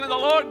the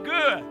Lord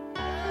good?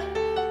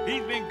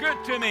 He's been good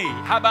to me.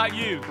 How about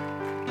you?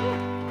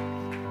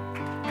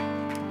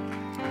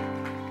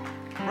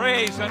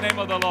 Praise the name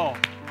of the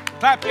Lord.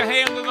 Clap your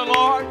hands to the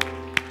Lord.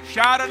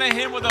 Shout unto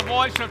him with a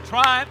voice of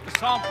triumph.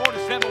 Psalm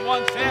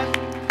 47:1 says,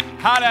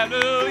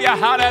 hallelujah,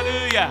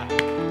 hallelujah.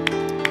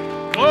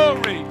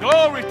 Glory,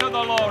 glory to the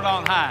Lord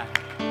on high.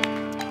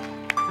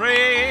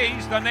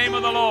 Praise the name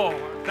of the Lord.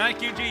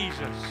 Thank you,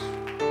 Jesus.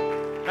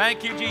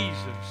 Thank you,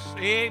 Jesus.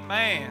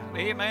 Amen.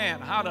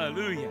 Amen.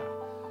 Hallelujah.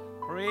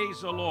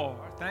 Praise the Lord.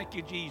 Thank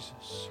you,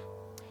 Jesus.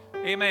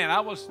 Amen. I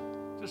was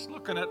just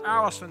looking at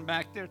Allison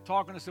back there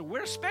talking. I said,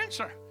 where's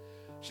Spencer?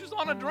 She's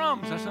on the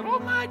drums. I said, oh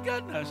my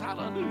goodness.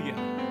 Hallelujah.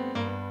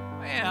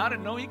 Man, I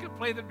didn't know he could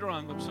play the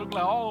drums. I'm so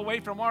glad. All the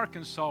way from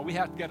Arkansas. We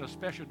have to get a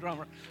special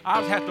drummer.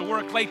 I had to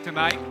work late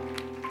tonight.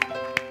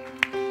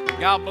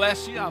 God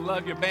bless you. I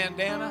love your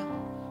bandana.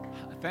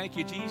 Thank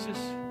you, Jesus.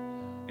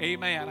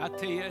 Amen. I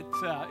tell you,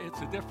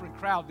 it's a different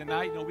crowd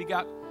tonight. You know, we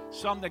got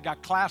some that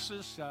got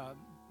classes.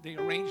 They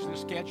arranged their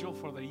schedule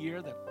for the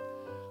year that,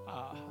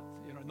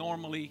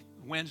 normally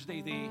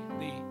Wednesday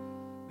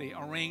they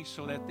arrange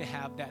so that they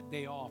have that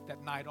day off,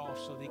 that night off,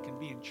 so they can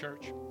be in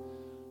church.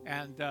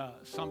 And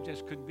some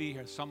just couldn't be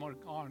here. Some are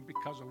on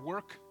because of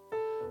work.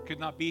 Could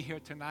not be here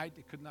tonight.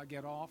 They could not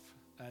get off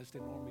as they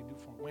normally do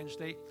for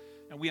Wednesday.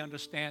 And we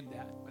understand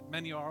that. But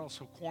many are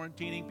also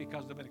quarantining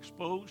because they've been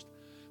exposed.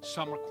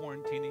 Some are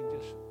quarantining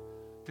just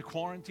to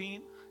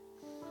quarantine.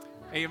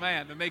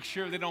 Amen. To make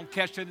sure they don't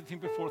catch anything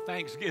before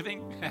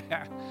Thanksgiving.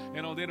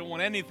 They don't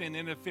want anything to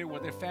interfere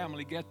with their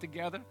family get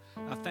together.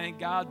 I thank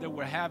God that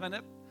we're having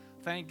it.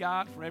 Thank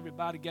God for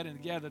everybody getting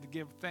together to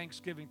give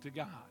thanksgiving to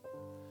God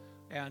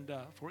and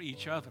for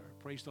each other.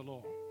 Praise the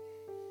Lord.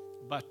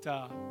 But,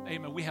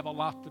 amen, we have a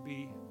lot to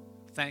be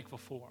thankful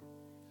for.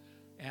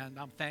 And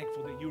I'm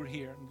thankful that you're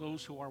here. And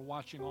those who are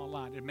watching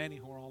online, there are many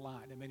who are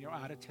online. And many are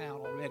out of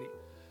town already.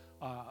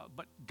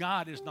 But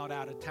God is not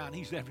out of town.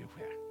 He's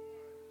everywhere.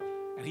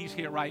 And he's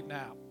here right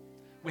now.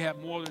 We have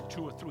more than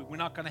 2 or 3. We're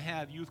not going to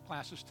have youth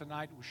classes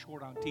tonight. We're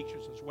short on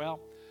teachers as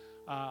well.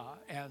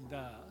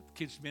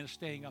 Kids have been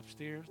staying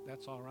upstairs.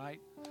 That's all right.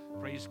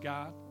 Praise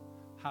God.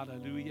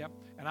 Hallelujah.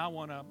 And I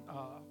want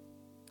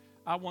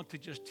to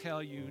just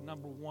tell you,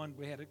 number one,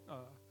 we had a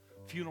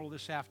funeral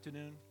this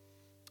afternoon.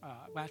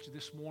 Actually,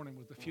 this morning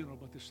was the funeral,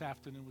 but this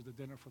afternoon was the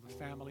dinner for the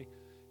family.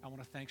 I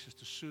want to thank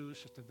Sister Sue,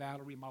 Sister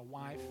Valerie, my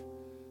wife.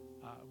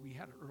 We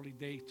had an early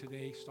day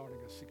today, starting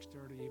at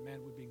 6:30.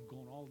 Amen. We've been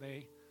going all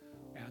day.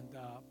 And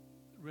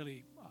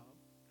really,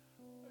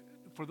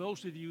 for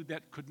those of you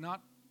that could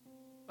not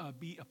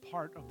be a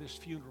part of this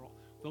funeral,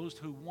 those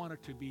who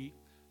wanted to be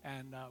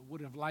and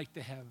would have liked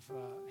to have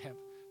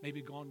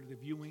maybe gone to the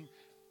viewing,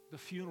 the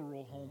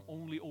funeral home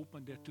only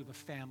opened it to the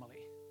family,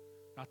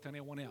 not to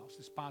anyone else.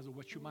 It's positive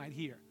what you might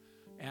hear.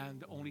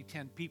 And only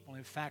 10 people.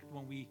 In fact,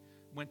 when we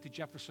went to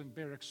Jefferson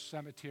Barracks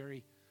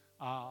Cemetery,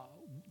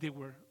 they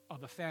were, of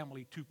the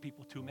family, 2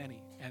 people too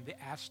many. And they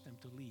asked them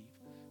to leave,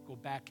 go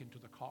back into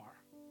the car.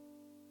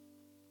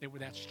 They were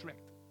that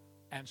strict.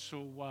 And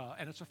so,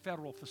 and it's a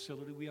federal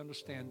facility, we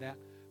understand that.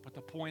 But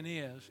the point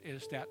is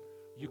that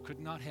you could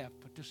not have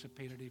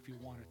participated if you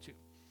wanted to.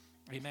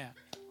 Amen.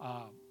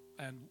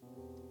 And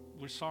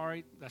we're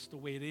sorry, that's the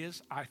way it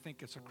is. I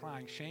think it's a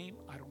crying shame.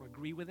 I don't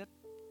agree with it.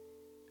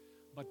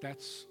 But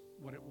that's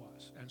what it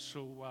was. And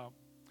so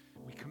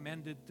we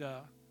commended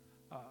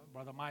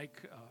Brother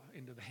Mike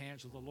into the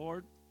hands of the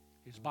Lord,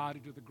 his body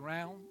to the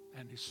ground,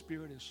 and his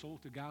spirit and soul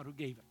to God who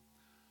gave him.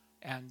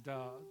 And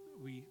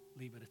we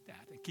leave it at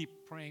that. And keep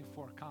praying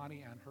for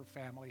Connie and her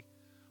family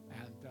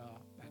and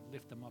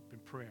lift them up in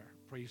prayer.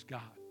 Praise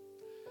God.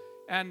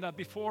 And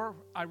before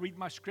I read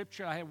my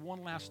scripture, I have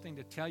one last thing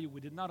to tell you.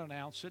 We did not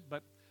announce it,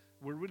 but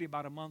we're really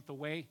about a month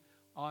away.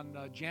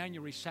 On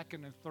January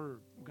 2nd and 3rd,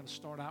 we're going to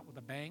start out with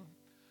a bang.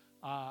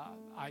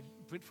 I've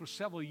been for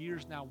several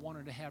years now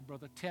wanting to have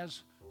Brother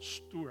Tez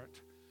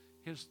Stewart.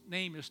 His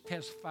name is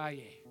Tez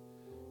Faye.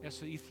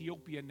 That's an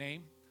Ethiopian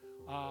name.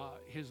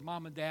 His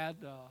mom and dad,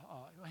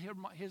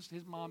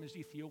 his mom is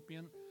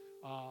Ethiopian.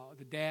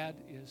 The dad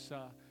is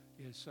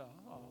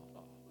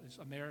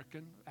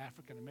American,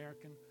 African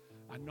American.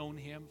 I've known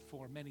him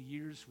for many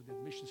years. We did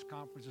missions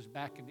conferences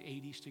back in the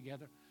 80s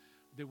together.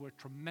 There were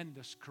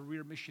tremendous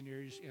career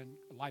missionaries in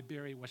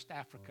Liberia, West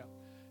Africa.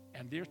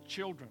 And their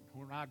children,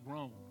 who are now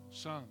grown,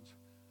 sons,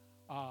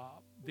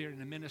 they're in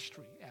the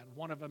ministry. And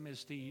one of them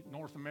is the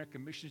North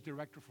American Missions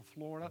Director for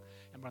Florida.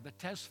 And Brother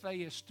Tez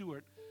Faye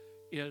Stewart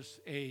is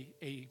a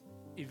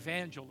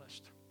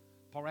evangelist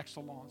par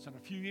excellence. And a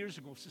few years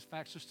ago, in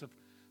fact, Sister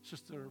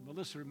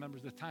Melissa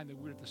remembers the time that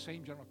we were at the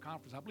same general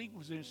conference. I believe it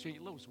was in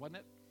St. Louis, wasn't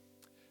it?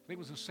 I think it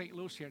was in St.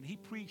 Louis here. And he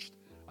preached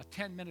a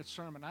 10-minute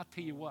sermon. I'll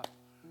tell you what,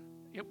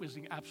 it was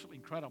absolutely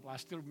incredible. I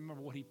still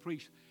remember what he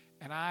preached.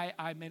 And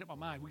I made up my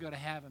mind, we got to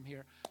have him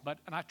here.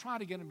 And I tried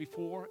to get him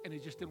before, and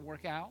it just didn't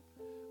work out.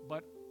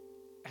 But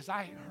as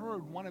I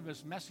heard one of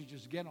his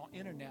messages again on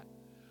internet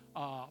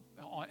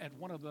at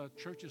one of the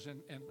churches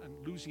in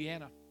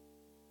Louisiana,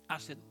 I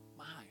said,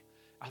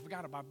 I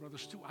forgot about Brother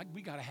Stu.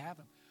 We got to have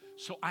him.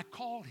 So I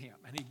called him,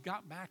 and he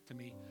got back to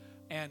me,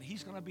 and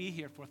he's going to be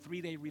here for a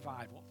 3-day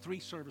revival,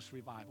 3-service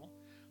revival.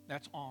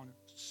 That's on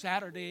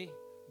Saturday,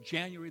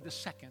 January the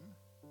 2nd,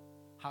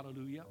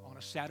 hallelujah, on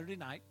a Saturday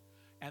night.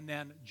 And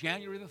then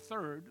January the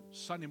 3rd,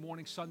 Sunday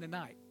morning, Sunday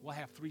night, we'll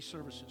have 3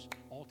 services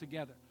all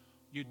together.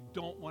 You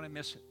don't want to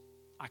miss it.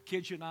 I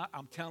kid you not,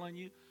 I'm telling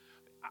you,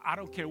 I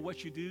don't care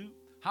what you do,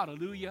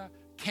 hallelujah,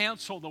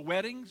 cancel the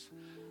weddings,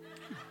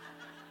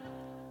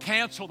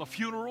 cancel the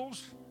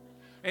funerals,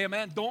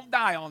 amen. Don't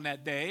die on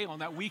that day, on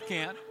that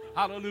weekend,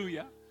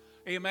 hallelujah.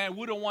 Amen.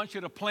 We don't want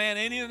you to plan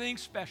anything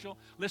special.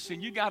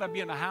 Listen, you got to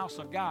be in the house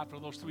of God for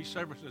those 3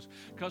 services,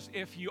 because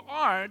if you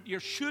aren't, you're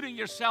shooting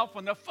yourself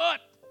in the foot.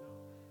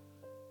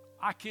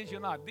 I kid you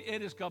not.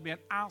 It is going to be an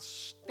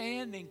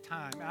outstanding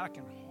time. I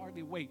can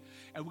hardly wait.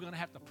 And we're going to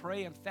have to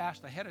pray and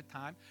fast ahead of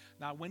time.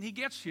 Now, when he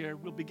gets here,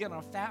 we'll begin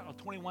a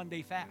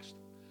 21-day fast.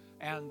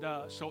 And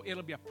so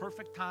it'll be a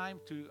perfect time,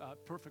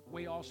 perfect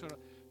way also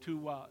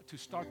to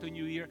start the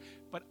new year.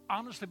 But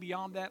honestly,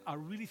 beyond that, I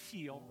really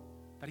feel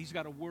that he's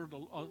got a word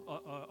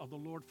of the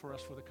Lord for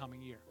us for the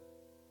coming year.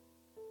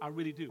 I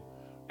really do.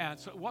 And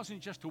so it wasn't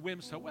just a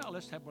whim, so, well,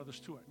 let's have Brother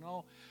Stewart.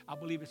 No, I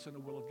believe it's in the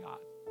will of God.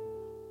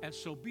 And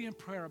so be in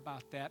prayer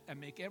about that and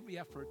make every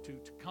effort to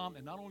come.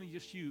 And not only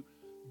just you,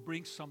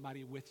 bring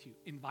somebody with you.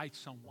 Invite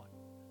someone.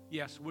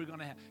 Yes, we're going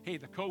to have, hey,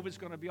 the COVID's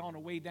going to be on the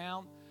way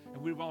down.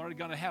 And we're already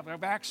going to have our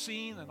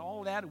vaccine and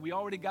all that. We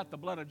already got the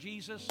blood of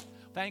Jesus.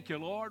 Thank you,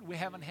 Lord. We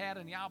haven't had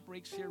any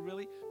outbreaks here,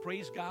 really.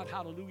 Praise God.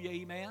 Hallelujah.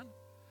 Amen.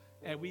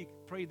 And we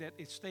pray that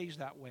it stays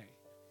that way.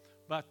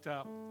 But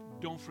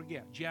don't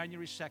forget,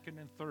 January 2nd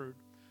and 3rd.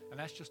 And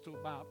that's just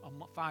about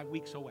 5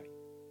 weeks away.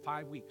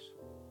 5 weeks.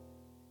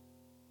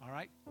 All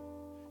right?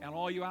 And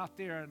all you out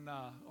there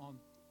on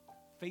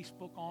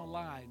Facebook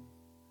online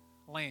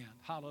land,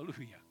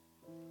 hallelujah.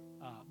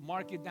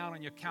 Mark it down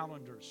on your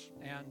calendars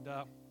and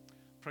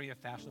pray and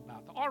fast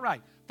about that. All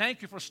right.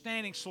 Thank you for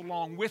standing so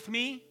long with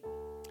me.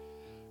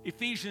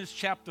 Ephesians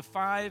chapter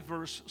 5,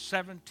 verse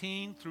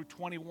 17 through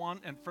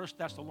 21, and 1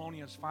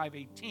 Thessalonians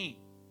 5:18.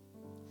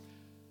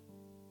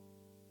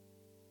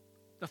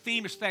 The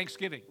theme is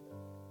Thanksgiving.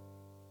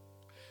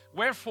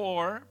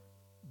 Wherefore,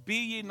 be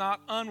ye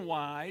not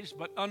unwise,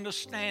 but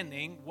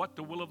understanding what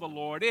the will of the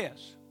Lord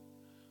is.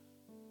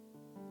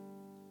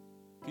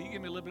 Can you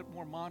give me a little bit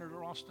more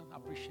monitor, Austin? I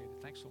appreciate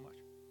it. Thanks so much.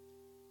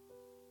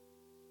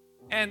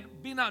 And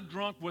be not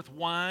drunk with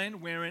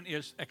wine, wherein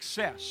is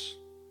excess.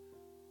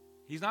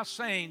 He's not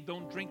saying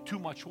don't drink too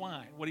much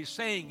wine. What he's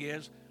saying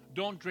is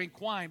don't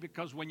drink wine,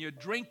 because when you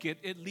drink it,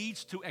 it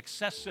leads to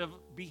excessive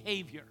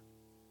behavior.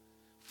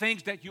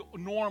 Things that you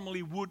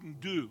normally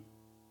wouldn't do.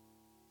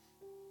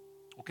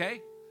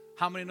 Okay?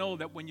 How many know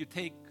that when you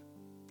take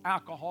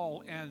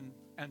alcohol and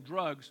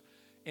drugs,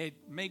 it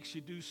makes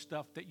you do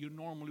stuff that you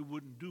normally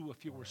wouldn't do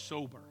if you were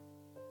sober?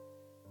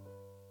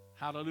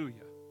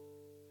 Hallelujah.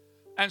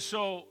 And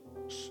so,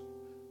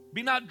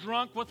 be not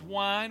drunk with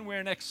wine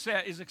wherein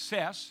is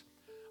excess,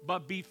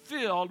 but be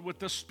filled with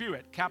the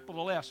Spirit,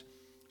 capital S,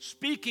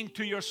 speaking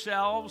to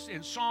yourselves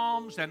in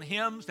psalms and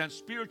hymns and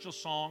spiritual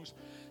songs,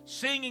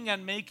 singing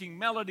and making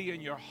melody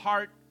in your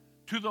heart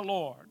to the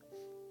Lord,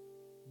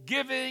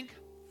 giving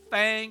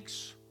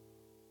thanks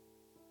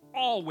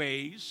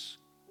always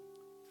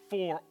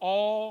for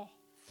all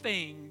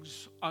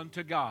things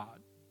unto God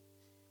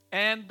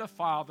and the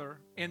Father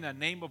in the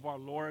name of our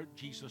Lord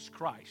Jesus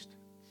Christ.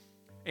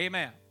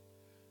 Amen.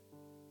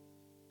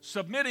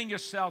 Submitting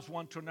yourselves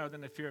one to another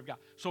in the fear of God.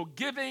 So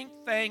giving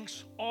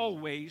thanks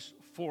always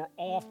for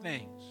all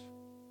things.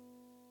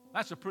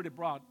 That's a pretty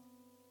broad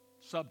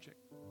subject.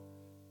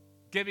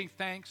 Giving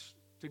thanks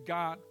to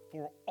God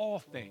for all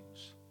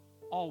things.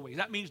 Always.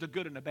 That means the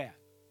good and the bad.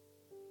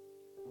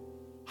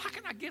 How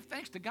can I give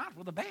thanks to God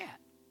for the bad?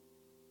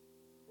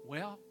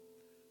 Well,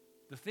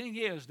 the thing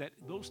is that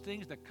those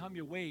things that come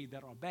your way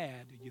that are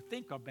bad, you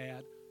think are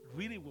bad,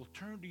 really will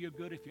turn to your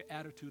good if your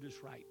attitude is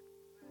right.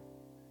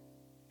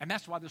 And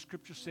that's why the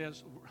scripture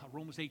says,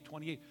 Romans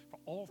 8:28, for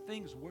all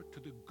things work to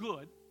the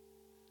good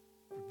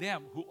for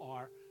them who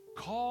are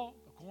called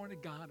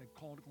according to God and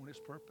called according to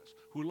his purpose,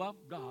 who love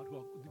God, who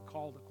are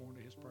called according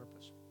to his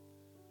purpose.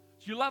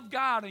 So you love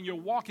God and you're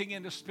walking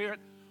in the Spirit.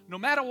 No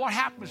matter what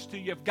happens to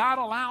you, if God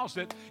allows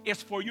it,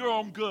 it's for your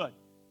own good.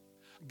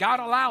 God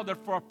allowed it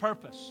for a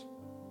purpose.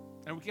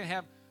 And we can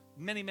have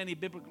many, many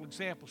biblical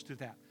examples to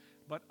that.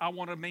 But I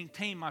want to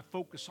maintain my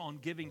focus on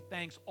giving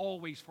thanks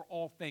always for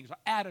all things. Our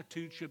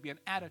attitude should be an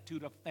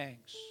attitude of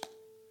thanks.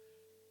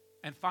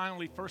 And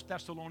finally, 1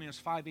 Thessalonians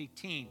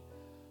 5:18.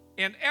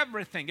 In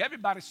everything,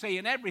 everybody say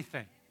in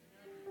everything.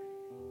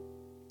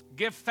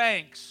 Give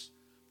thanks,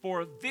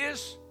 for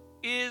this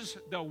is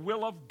the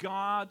will of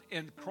God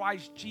in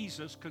Christ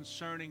Jesus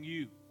concerning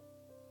you.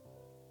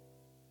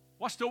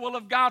 What's the will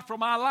of God for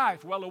my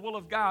life? Well, the will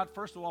of God,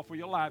 first of all, for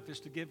your life is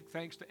to give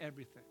thanks to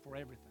everything, for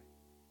everything.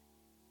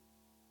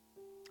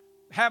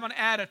 Have an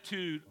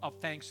attitude of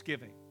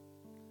thanksgiving.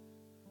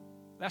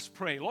 Let's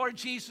pray. Lord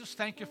Jesus,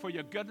 thank you for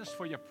your goodness,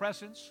 for your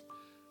presence.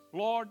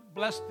 Lord,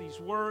 bless these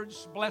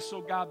words. Bless,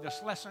 oh God,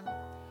 this lesson.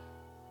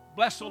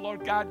 Bless, O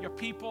Lord God, your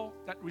people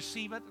that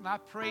receive it. And I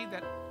pray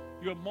that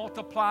you'll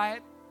multiply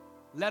it.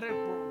 Let it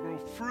grow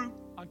fruit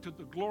unto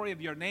the glory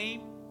of your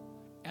name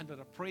and to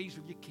the praise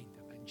of your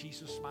kingdom. In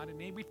Jesus' mighty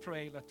name we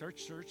pray. Let the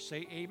church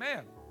say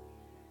amen.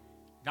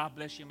 God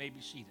bless you. You may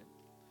be seated.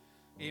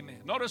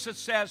 Amen. Notice it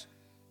says,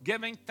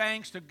 giving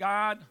thanks to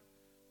God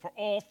for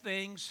all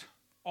things,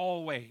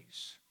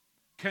 always,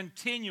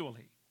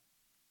 continually.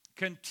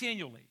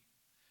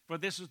 For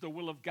this is the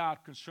will of God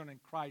concerning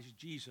Christ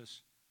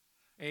Jesus.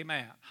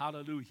 Amen.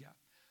 Hallelujah.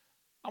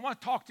 I want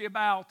to talk to you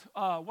about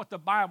what the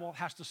Bible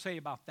has to say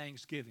about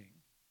Thanksgiving.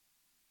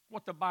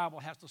 What the Bible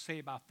has to say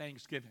about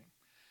Thanksgiving.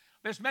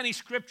 There's many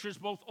scriptures,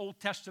 both Old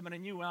Testament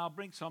and New, and I'll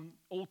bring some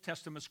Old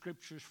Testament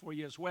scriptures for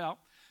you as well.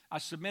 I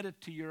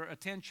submitted to your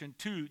attention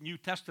 2 New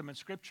Testament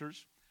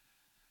scriptures.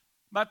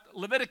 But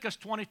Leviticus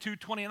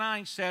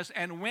 22:29 says,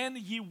 and when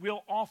ye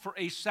will offer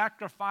a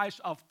sacrifice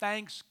of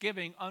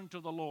thanksgiving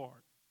unto the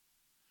Lord,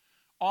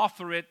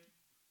 offer it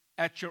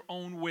at your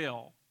own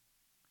will.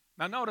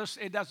 Now notice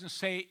it doesn't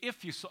say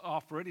if you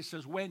offer it, it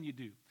says when you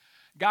do.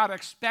 God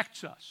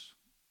expects us,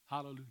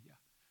 hallelujah,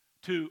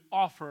 to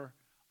offer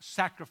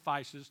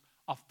sacrifices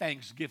of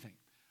thanksgiving.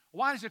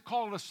 Why does it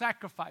call it a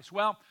sacrifice?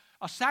 Well,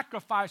 a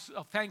sacrifice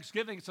of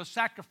thanksgiving is a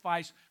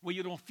sacrifice where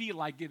you don't feel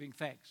like giving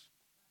thanks.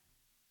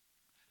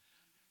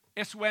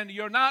 It's when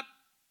you're not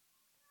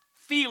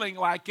feeling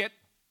like it,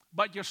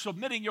 but you're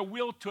submitting your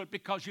will to it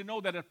because you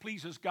know that it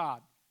pleases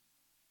God.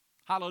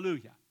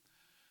 Hallelujah.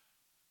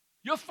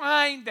 You'll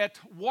find that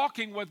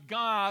walking with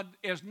God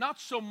is not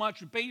so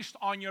much based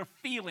on your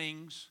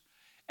feelings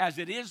as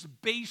it is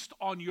based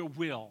on your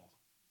will.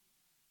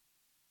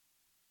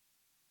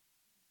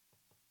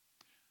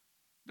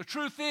 The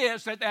truth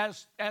is that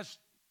as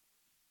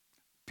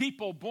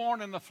people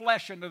born in the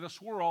flesh into this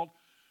world,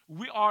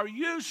 we are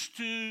used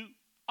to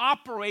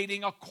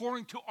operating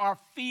according to our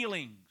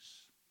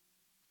feelings.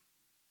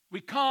 We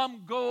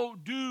come, go,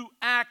 do,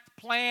 act,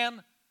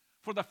 plan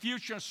for the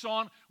future and so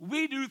on.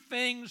 We do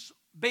things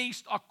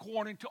based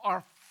according to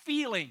our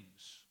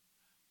feelings.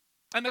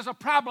 And there's a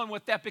problem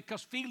with that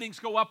because feelings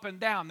go up and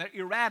down. They're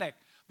erratic.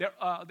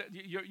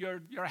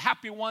 You're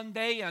happy one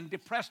day and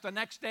depressed the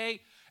next day.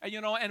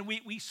 And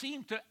we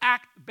seem to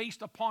act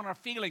based upon our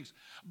feelings.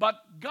 But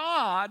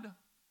God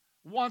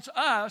wants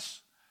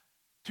us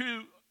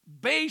to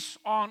base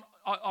on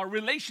our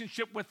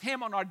relationship with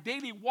Him, on our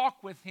daily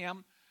walk with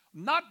Him,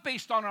 not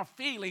based on our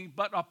feeling,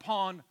 but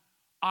upon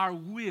our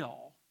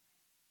will.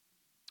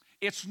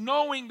 It's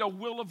knowing the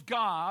will of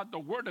God, the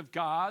Word of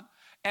God,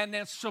 and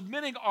then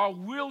submitting our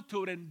will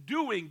to it and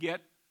doing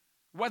it,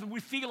 whether we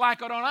feel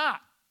like it or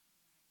not.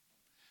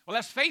 Well,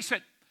 let's face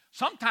it,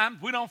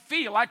 sometimes we don't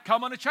feel like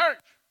coming to church.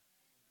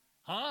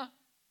 Huh?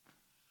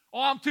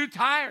 Oh, I'm too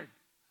tired.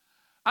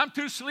 I'm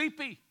too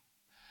sleepy.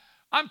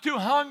 I'm too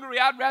hungry.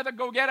 I'd rather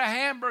go get a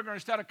hamburger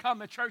instead of come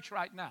to church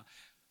right now.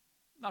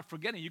 Not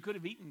forgetting, you could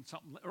have eaten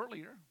something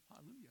earlier.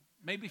 Hallelujah.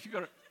 Maybe if you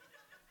could have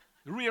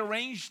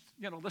rearranged,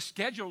 the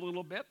schedule a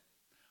little bit.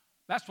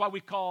 That's why we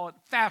call it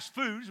fast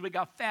foods. We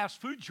got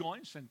fast food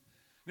joints, and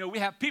we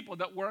have people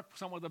that work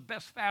some of the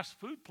best fast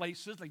food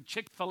places, like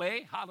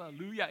Chick-fil-A.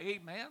 Hallelujah,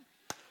 amen.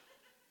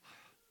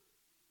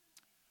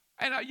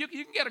 And you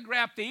can get a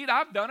grab to eat.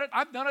 I've done it.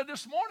 I've done it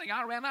this morning.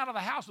 I ran out of the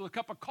house with a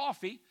cup of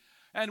coffee,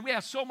 and we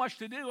had so much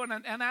to do.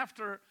 And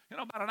after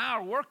about an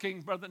hour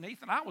working, Brother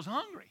Nathan, I was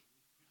hungry.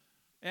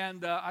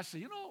 And I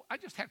said, I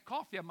just had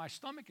coffee and my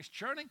stomach is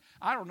churning.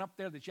 I run up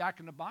there to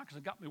Jack in the Box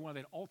and got me one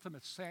of the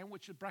ultimate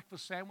sandwiches,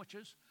 breakfast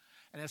sandwiches.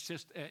 And it's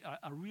just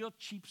a real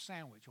cheap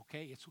sandwich,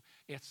 okay?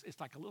 It's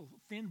like a little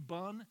thin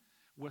bun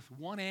with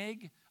one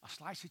egg, a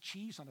slice of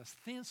cheese, and a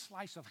thin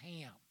slice of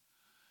ham.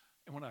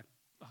 And when a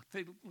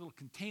little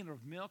container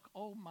of milk,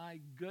 oh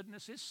my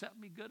goodness, it set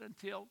me good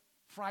until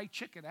fried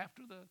chicken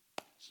after the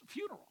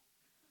funeral.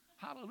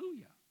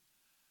 Hallelujah.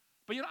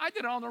 But I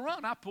did it on the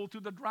run. I pulled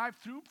through the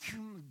drive-thru,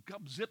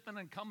 zipping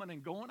and coming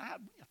and going. I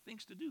had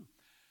things to do.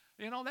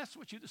 That's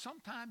what you do.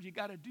 Sometimes you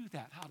got to do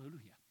that.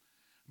 Hallelujah.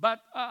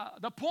 But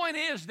the point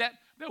is that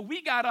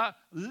we got to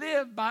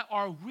live by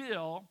our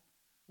will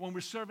when we're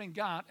serving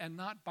God and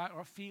not by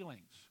our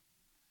feelings.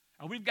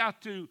 And we've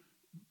got to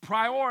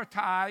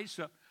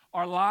prioritize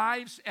our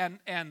lives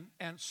and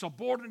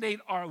subordinate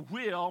our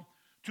will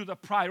to the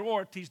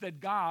priorities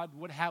that God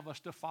would have us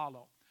to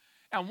follow.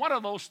 And one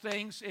of those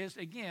things is,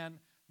 again,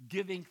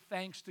 giving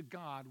thanks to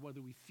God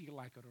whether we feel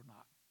like it or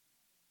not.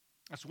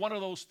 That's one of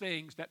those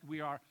things that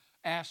we are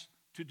asked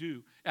to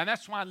do. And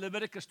that's why in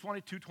Leviticus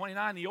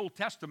 22:29, the Old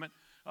Testament,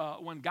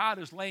 when God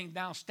is laying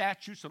down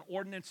statutes and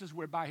ordinances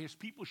whereby His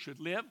people should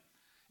live,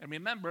 and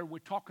remember, we're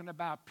talking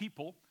about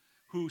people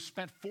who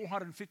spent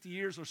 450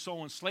 years or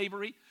so in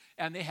slavery,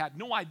 and they had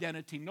no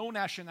identity, no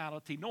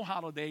nationality, no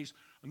holidays,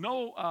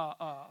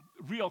 no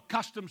real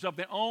customs of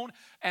their own.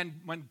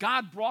 And when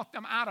God brought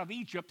them out of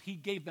Egypt, He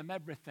gave them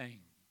everything.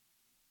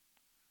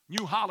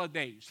 New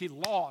holidays,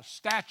 laws,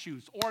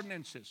 statutes,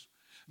 ordinances,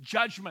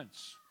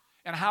 judgments,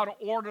 and how to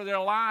order their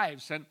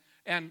lives,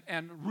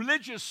 and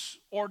religious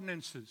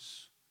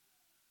ordinances.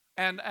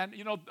 And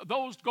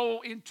those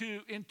go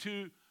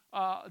into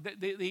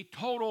the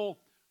total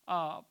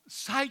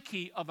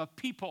psyche of a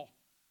people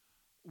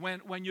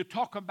when you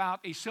talk about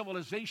a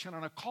civilization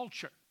and a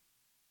culture.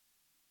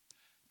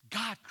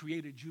 God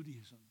created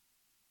Judaism.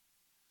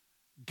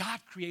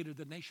 God created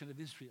the nation of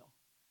Israel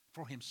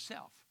for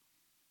himself.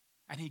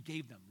 And he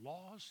gave them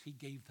laws. He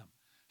gave them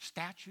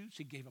statutes.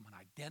 He gave them an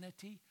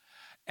identity.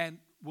 And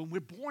when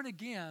we're born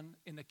again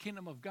in the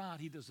kingdom of God,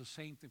 he does the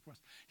same thing for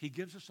us. He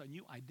gives us a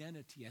new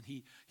identity. And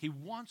he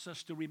wants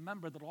us to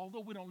remember that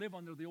although we don't live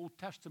under the Old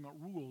Testament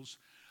rules,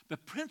 the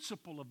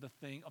principle of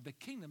the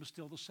kingdom is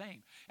still the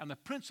same. And the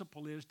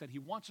principle is that he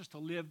wants us to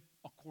live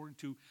according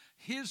to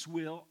his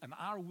will and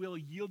our will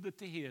yielded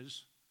to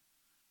his,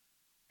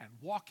 and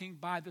walking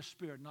by the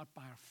Spirit, not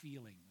by our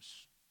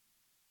feelings.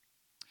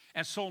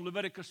 And so in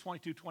Leviticus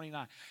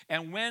 22:29,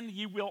 and when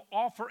ye will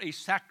offer a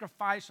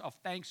sacrifice of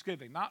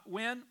thanksgiving, not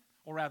when,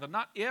 or rather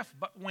not if,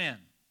 but when.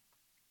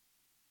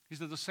 He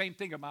said the same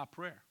thing about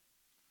prayer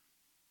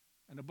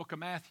in the book of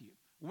Matthew.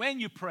 When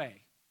you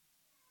pray,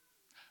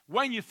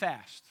 when you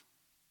fast,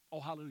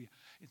 oh hallelujah.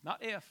 It's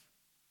not if.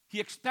 He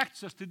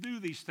expects us to do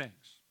these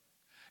things.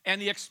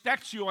 And he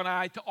expects you and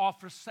I to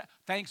offer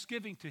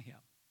thanksgiving to him.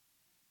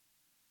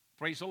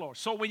 Praise the Lord.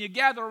 So when you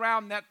gather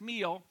around that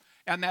meal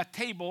and that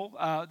table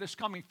this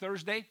coming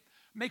Thursday,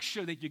 make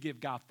sure that you give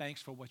God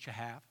thanks for what you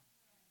have.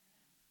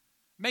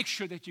 Make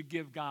sure that you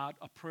give God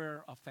a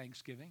prayer of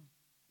thanksgiving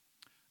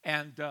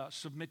and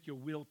submit your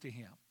will to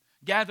him.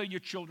 Gather your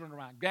children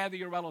around. Gather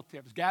your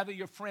relatives. Gather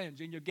your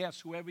friends and your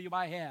guests, whoever you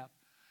might have,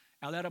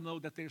 and let them know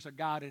that there's a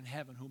God in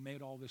heaven who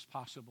made all this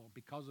possible.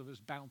 Because of his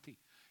bounty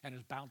and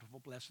his bountiful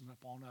blessing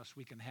upon us,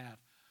 we can have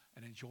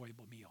an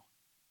enjoyable meal.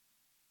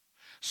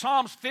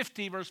 Psalms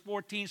 50 verse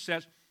 14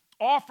 says,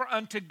 offer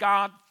unto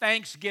God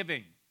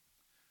thanksgiving.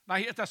 Now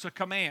that's a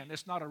command.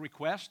 It's not a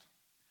request.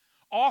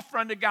 Offer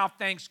unto God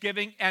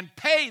thanksgiving and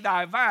pay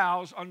thy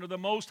vows unto the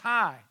Most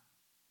High.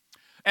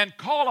 And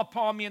call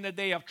upon me in the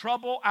day of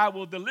trouble. I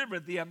will deliver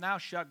thee, and thou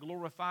shalt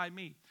glorify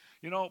me.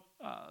 You know,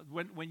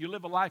 when you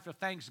live a life of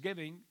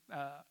thanksgiving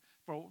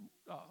for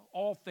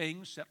all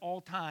things at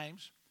all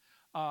times,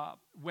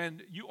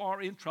 when you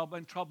are in trouble,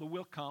 and trouble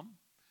will come,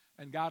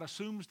 and God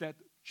assumes that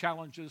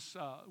challenges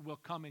will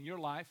come in your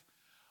life,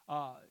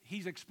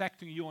 he's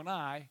expecting you and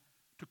I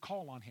to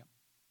call on him.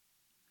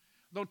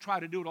 Don't try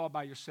to do it all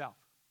by yourself.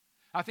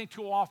 I think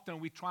too often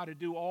we try to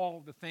do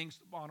all the things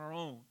on our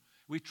own.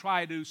 We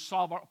try to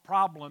solve our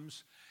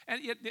problems.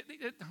 And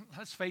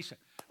let's face it,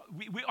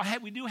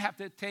 we do have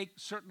to take a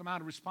certain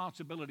amount of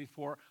responsibility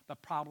for the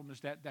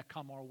problems that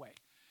come our way,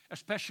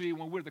 especially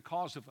when we're the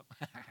cause of them.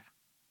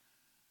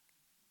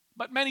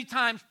 But many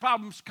times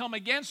problems come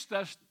against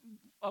us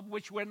of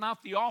which we're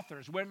not the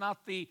authors. We're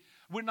not the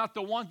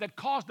ones that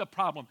caused the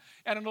problem.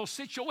 And in those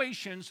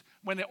situations,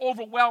 when they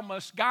overwhelm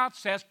us, God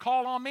says,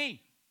 call on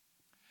me.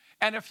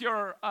 And if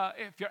your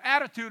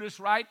attitude is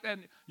right,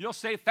 then you'll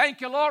say,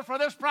 thank you, Lord, for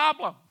this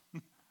problem.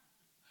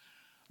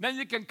 Then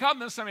you can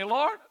come and say,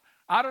 Lord,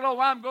 I don't know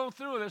why I'm going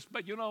through this,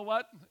 but you know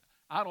what?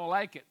 I don't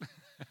like it.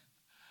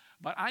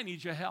 But I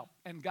need your help.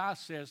 And God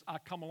says, I'll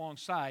come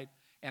alongside,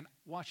 and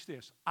watch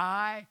this.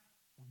 I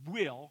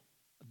will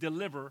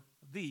deliver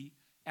thee,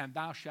 and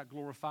thou shalt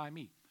glorify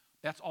me.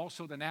 That's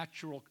also the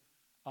natural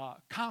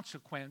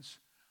consequence,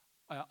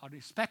 an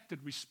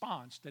expected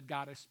response that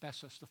God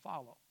expects us to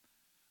follow.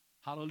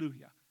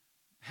 Hallelujah.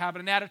 Have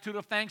an attitude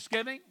of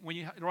thanksgiving. When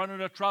you run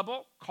into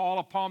trouble, call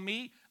upon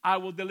me. I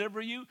will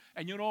deliver you.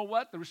 And you know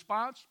what? The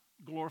response?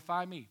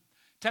 Glorify me.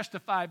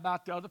 Testify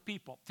about to other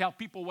people. Tell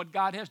people what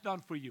God has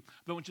done for you.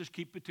 Don't just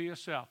keep it to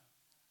yourself.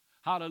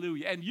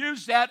 Hallelujah. And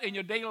use that in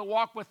your daily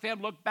walk with him.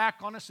 Look back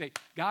on it and say,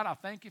 God, I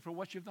thank you for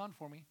what you've done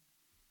for me.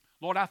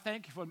 Lord, I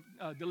thank you for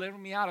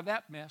delivering me out of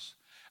that mess.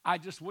 I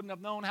just wouldn't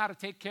have known how to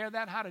take care of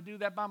that, how to do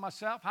that by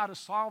myself, how to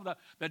solve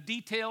the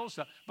details,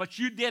 but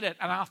you did it,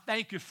 and I'll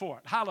thank you for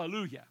it.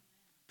 Hallelujah.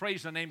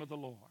 Praise the name of the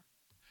Lord.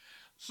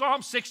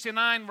 Psalm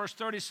 69, verse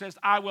 30 says,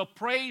 I will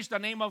praise the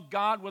name of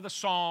God with a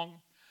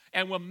song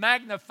and will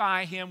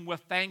magnify him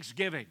with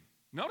thanksgiving.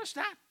 Notice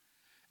that?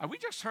 We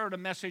just heard a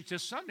message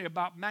this Sunday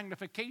about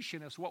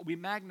magnification. It's what we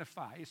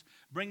magnify. It's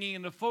bringing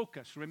into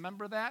focus.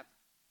 Remember that?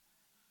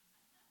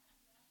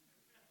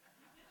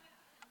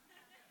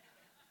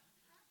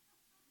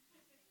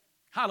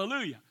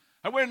 Hallelujah.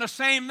 And we're in the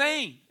same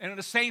vein and in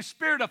the same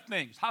spirit of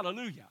things.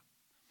 Hallelujah.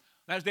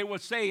 As they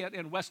would say it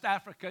in West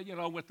Africa, you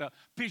know, with the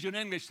pidgin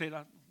English,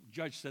 the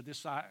judge said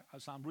this,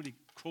 as I'm really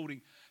quoting.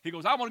 He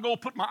goes, I want to go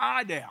put my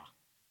eye down,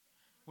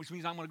 which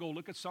means I'm going to go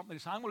look at something. He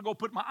said, I'm going to go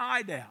put my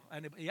eye down.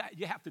 And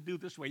you have to do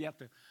it this way. You have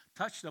to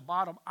touch the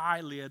bottom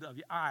eyelid of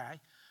your eye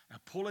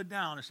and pull it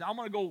down and say, I'm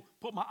going to go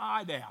put my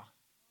eye down.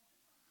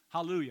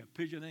 Hallelujah.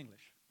 Pidgin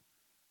English.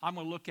 I'm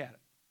going to look at it.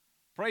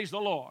 Praise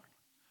the Lord.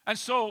 And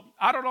so,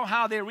 I don't know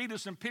how they read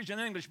this in pidgin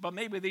English, but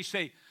maybe they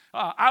say,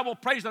 I will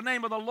praise the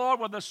name of the Lord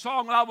with a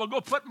song, and I will go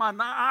put my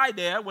eye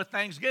there with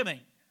thanksgiving.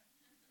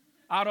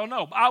 I don't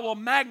know. But I will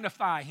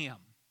magnify him.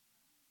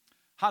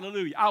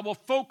 Hallelujah. I will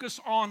focus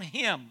on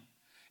him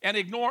and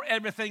ignore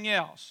everything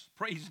else.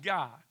 Praise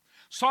God.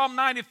 Psalm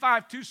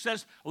 95:2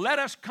 says, let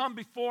us come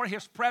before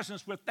his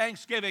presence with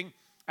thanksgiving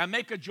and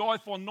make a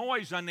joyful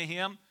noise unto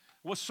him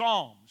with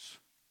psalms.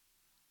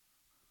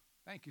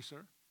 Thank you,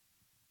 sir.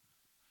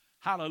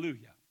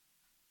 Hallelujah.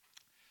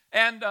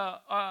 And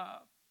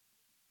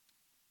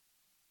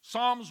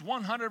Psalms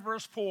 100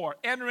 verse 4,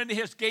 enter into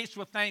his gates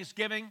with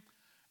thanksgiving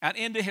and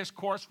into his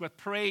courts with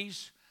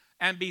praise,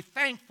 and be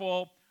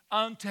thankful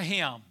unto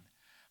him.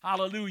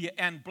 Hallelujah.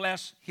 And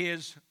bless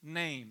his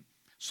name.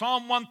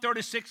 Psalm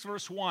 136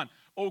 verse 1,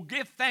 oh,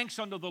 give thanks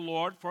unto the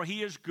Lord, for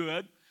he is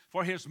good,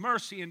 for his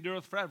mercy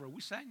endureth forever.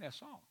 We sang that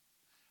song.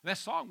 That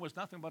song was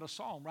nothing but a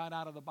psalm right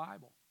out of the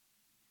Bible.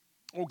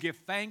 Oh, give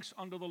thanks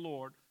unto the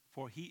Lord,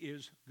 for he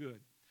is good.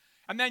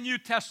 And then New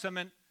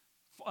Testament,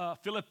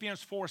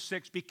 Philippians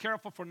 4:6, be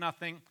careful for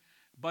nothing,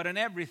 but in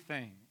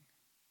everything,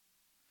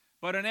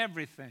 but in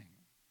everything,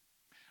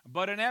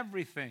 but in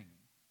everything,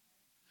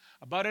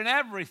 but in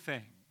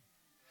everything,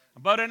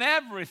 but in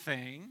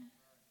everything,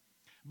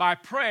 by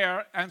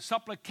prayer and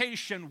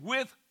supplication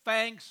with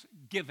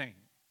thanksgiving,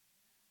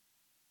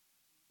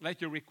 let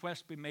your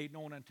requests be made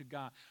known unto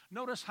God.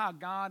 Notice how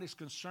God is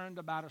concerned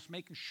about us,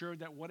 making sure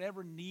that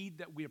whatever need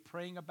that we are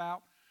praying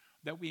about,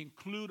 that we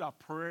include our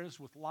prayers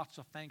with lots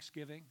of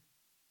thanksgiving.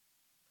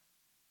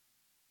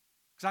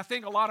 Because I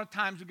think a lot of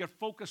times we get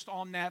focused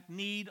on that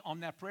need, on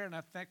that prayer, and I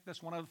think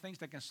that's one of the things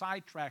that can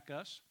sidetrack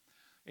us,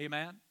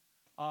 amen,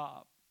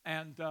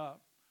 and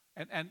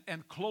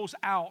close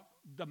out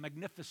the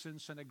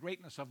magnificence and the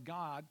greatness of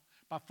God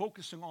by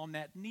focusing on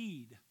that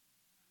need.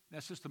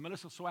 As Sister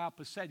Melissa so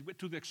aptly said,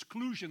 to the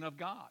exclusion of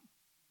God.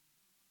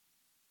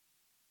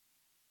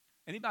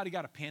 Anybody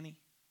got a penny?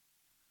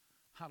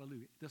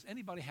 Hallelujah. Does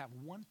anybody have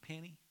one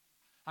penny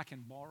I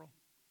can borrow?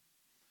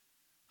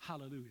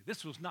 Hallelujah.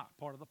 This was not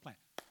part of the plan.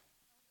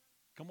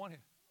 Come on here.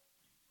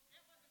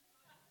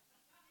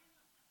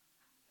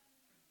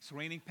 It's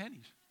raining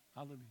pennies.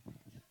 Hallelujah.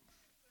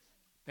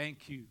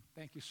 Thank you.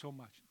 Thank you so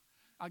much.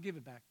 I'll give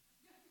it back.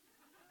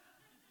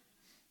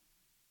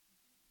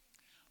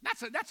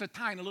 That's a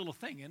tiny little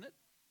thing, isn't it?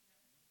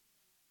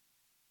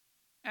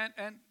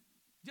 And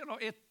you know,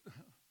 it.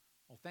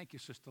 Oh, thank you,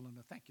 Sister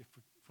Linda. Thank you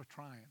for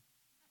trying.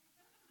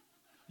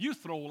 You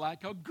throw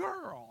like a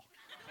girl.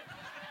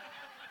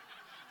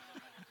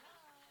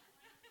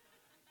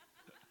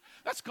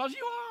 That's because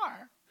you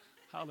are.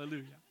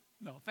 Hallelujah.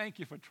 No, thank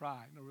you for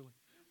trying. No, really.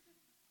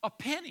 A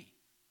penny.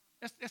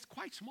 That's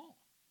quite small.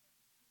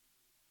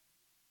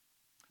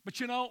 But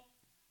you know,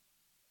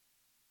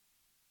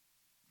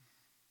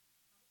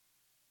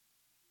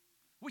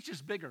 which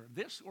is bigger,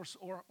 this or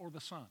the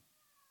sun?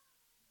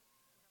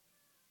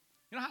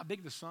 You know how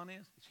big the sun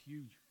is? It's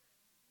huge.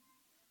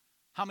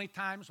 How many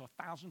times,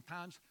 1,000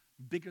 times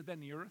bigger than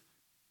the earth?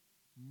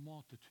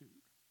 Multitude.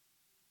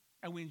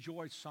 And we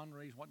enjoy sun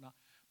rays and whatnot.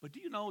 But do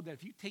you know that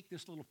if you take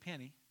this little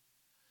penny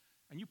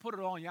and you put it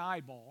on your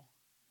eyeball,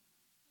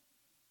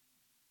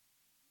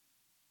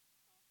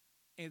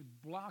 it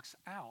blocks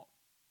out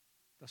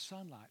the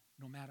sunlight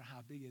no matter how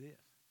big it is.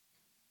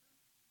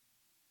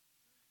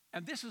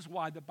 And this is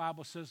why the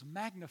Bible says,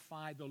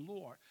 magnify the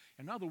Lord.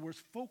 In other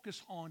words,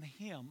 focus on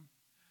him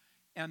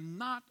and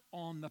not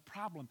on the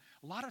problem.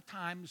 A lot of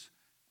times,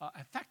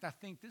 in fact, I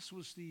think this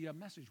was the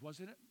message,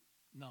 wasn't it?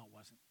 No, it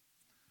wasn't.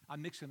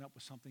 I'm mixing it up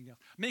with something else.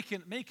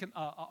 Making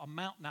a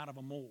mountain out of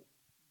a mole.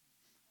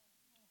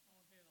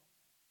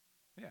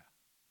 Yeah.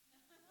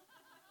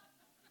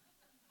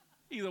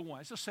 Either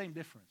one. It's the same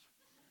difference.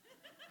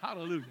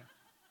 Hallelujah.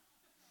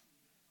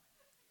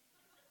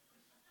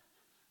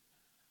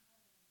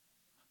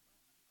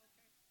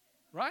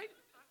 Right?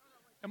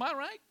 Am I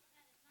right?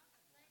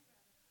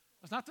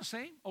 It's not the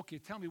same? Okay,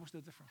 tell me what's the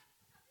difference.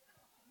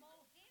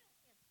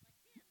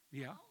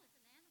 Yeah.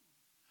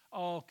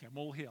 Oh, okay,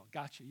 molehill.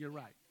 Gotcha. You're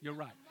right. You're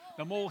right.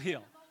 The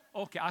molehill.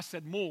 Okay, I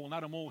said mole,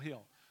 not a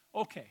molehill.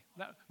 Okay.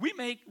 Now, we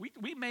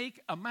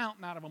make a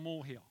mountain out of a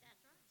molehill.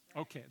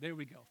 Okay, there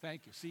we go.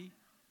 Thank you. See?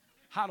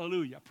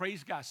 Hallelujah.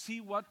 Praise God.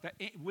 See what the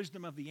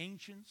wisdom of the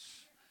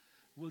ancients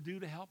will do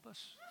to help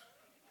us?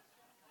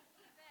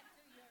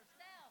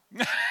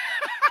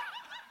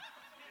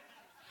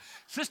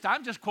 Sister,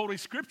 I'm just quoting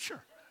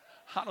scripture.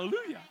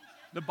 Hallelujah.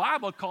 The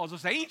Bible calls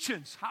us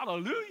ancients.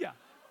 Hallelujah.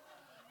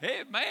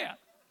 Amen.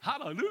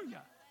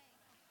 Hallelujah.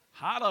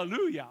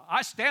 Hallelujah.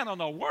 I stand on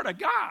the word of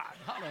God.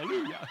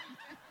 Hallelujah.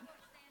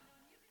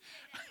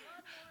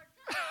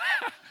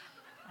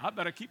 I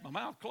better keep my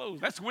mouth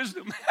closed. That's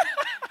wisdom.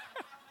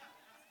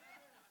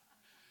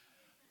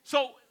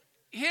 So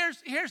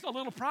here's the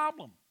little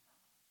problem.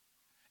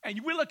 And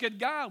we look at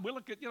God, we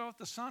look at,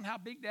 the sun, how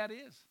big that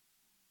is.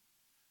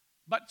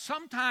 But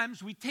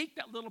sometimes we take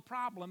that little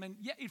problem, and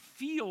yeah, it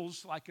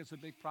feels like it's a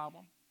big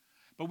problem,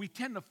 but we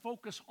tend to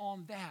focus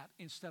on that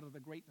instead of the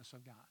greatness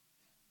of God.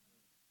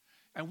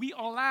 And we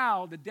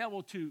allow the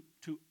devil to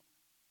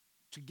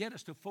get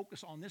us to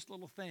focus on this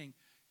little thing,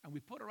 and we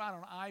put around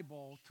an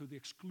eyeball to the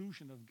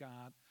exclusion of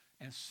God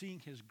and seeing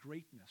his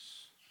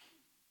greatness.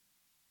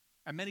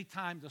 And many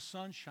times the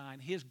sunshine,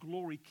 his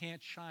glory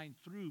can't shine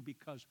through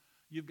because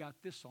you've got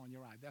this on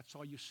your eye. That's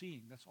all you're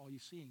seeing. That's all you're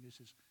seeing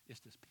is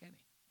this penny.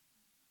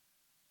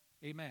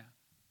 Amen.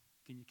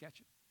 Can you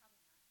catch it?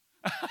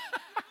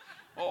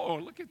 Oh,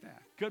 look at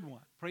that. Good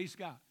one. Praise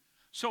God.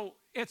 So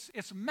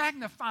it's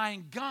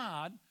magnifying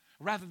God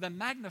rather than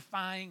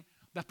magnifying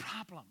the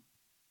problem.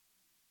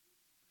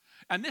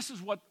 And this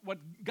is what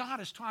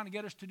God is trying to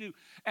get us to do.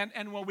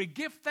 And when we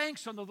give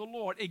thanks unto the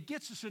Lord, it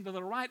gets us into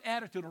the right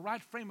attitude, the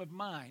right frame of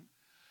mind.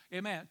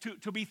 Amen.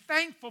 To be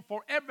thankful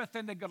for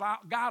everything that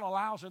God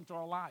allows into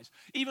our lives.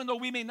 Even though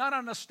we may not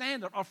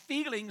understand it, our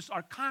feelings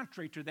are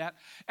contrary to that.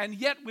 And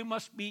yet we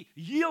must be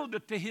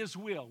yielded to His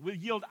will. We'll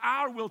yield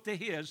our will to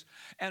His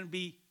and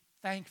be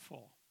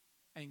thankful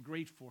and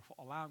grateful for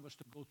allowing us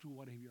to go through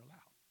whatever He allowed.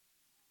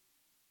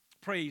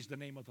 Praise the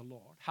name of the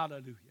Lord.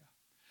 Hallelujah.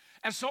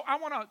 And so I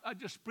want to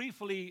just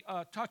briefly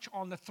touch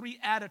on the 3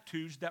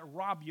 attitudes that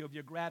rob you of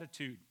your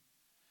gratitude.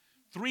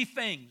 3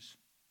 things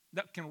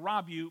that can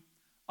rob you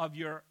of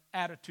your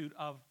attitude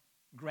of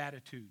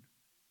gratitude.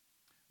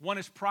 One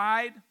is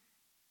pride.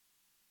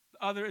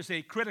 The other is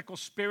a critical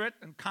spirit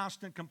and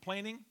constant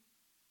complaining.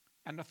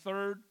 And the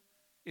third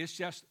is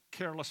just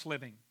careless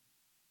living.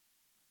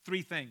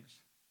 3 things.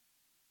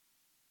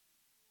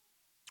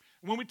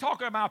 When we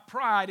talk about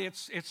pride,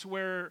 it's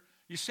where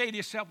you say to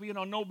yourself, well, you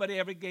know, nobody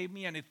ever gave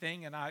me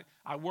anything, and I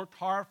worked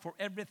hard for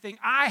everything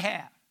I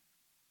have.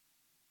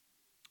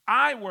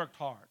 I worked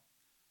hard.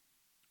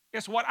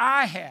 It's what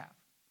I have.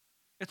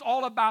 It's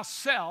all about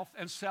self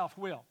and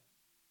self-will.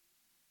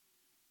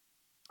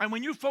 And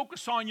when you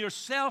focus on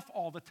yourself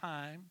all the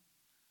time,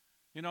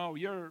 you know,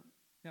 your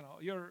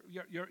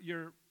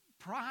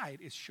pride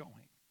is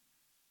showing.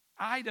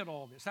 I did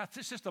all this.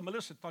 That's Sister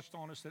Melissa touched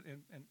on this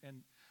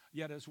and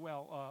yet as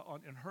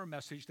well in her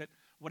message, that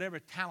whatever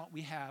talent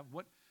we have,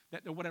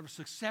 whatever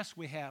success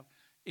we have,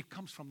 it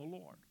comes from the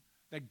Lord.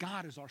 That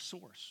God is our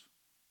source.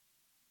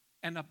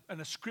 And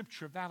the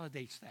Scripture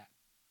validates that.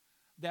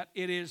 That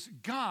it is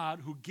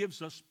God who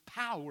gives us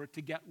power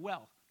to get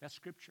wealth. That's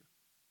Scripture.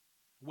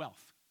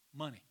 Wealth,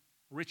 money,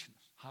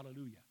 richness.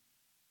 Hallelujah.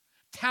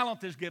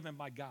 Talent is given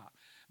by God.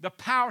 The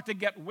power to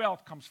get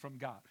wealth comes from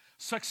God.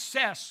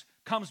 Success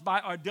comes by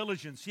our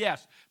diligence.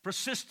 Yes,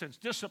 persistence,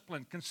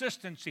 discipline,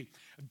 consistency.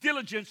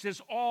 Diligence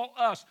is all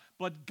us,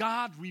 but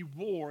God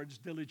rewards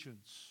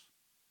diligence.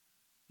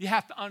 You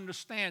have to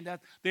understand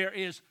that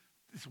it's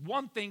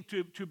one thing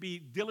to be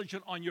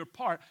diligent on your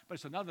part, but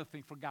it's another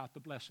thing for God to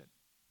bless it.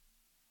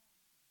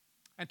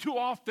 And too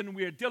often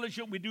we are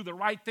diligent, we do the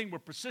right thing, we're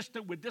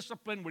persistent, we're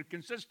disciplined, we're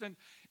consistent,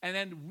 and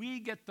then we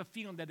get the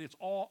feeling that it's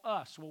all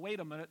us. Well, wait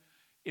a minute.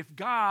 If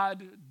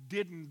God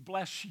didn't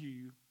bless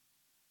you,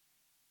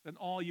 then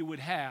all you would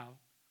have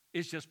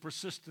is just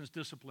persistence,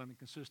 discipline, and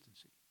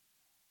consistency.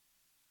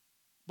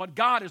 But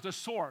God is the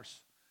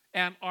source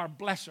and our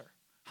blesser.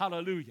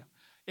 Hallelujah.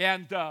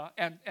 And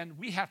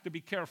we have to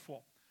be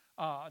careful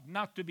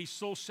not to be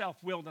so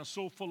self-willed and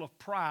so full of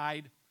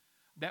pride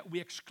that we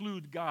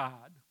exclude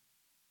God.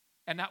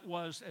 And that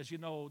was, as you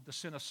know, the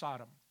sin of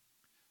Sodom.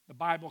 The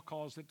Bible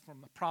calls it,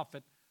 from the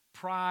prophet,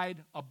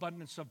 pride,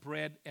 abundance of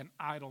bread, and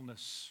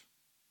idleness.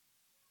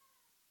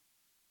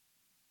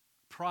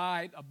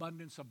 Pride,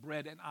 abundance of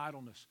bread, and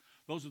idleness.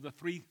 Those are the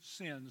 3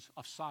 sins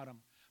of Sodom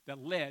that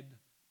led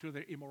to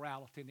their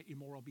immorality and their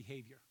immoral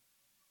behavior.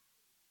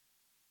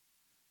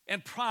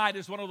 And pride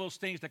is one of those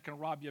things that can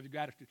rob you of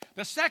gratitude.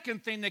 The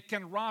second thing that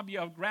can rob you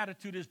of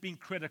gratitude is being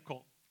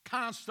critical,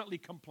 constantly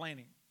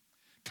complaining,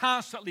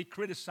 constantly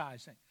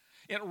criticizing.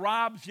 It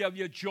robs you of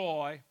your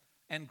joy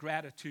and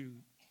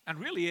gratitude. And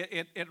really,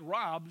 it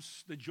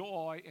robs the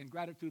joy and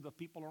gratitude of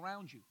people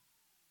around you.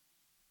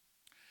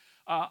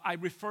 I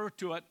refer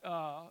to it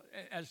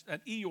as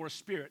an Eeyore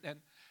spirit,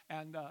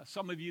 and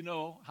some of you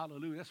know,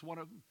 hallelujah, that's one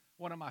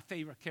of my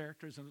favorite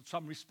characters in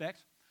some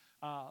respects.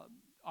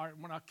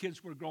 When our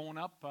kids were growing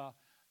up,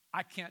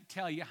 I can't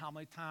tell you how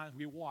many times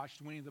we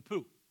watched Winnie the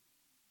Pooh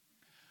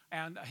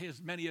and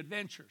his many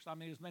adventures. I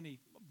mean, there's many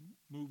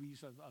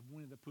movies of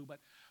Winnie the Pooh, but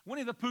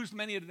Winnie the Pooh's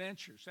many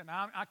adventures, and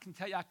I can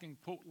tell you, I can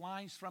quote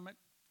lines from it,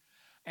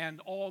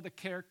 and all the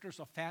characters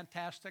are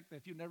fantastic.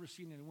 If you've never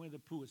seen it, Winnie the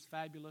Pooh is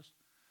fabulous.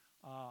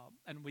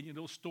 And when you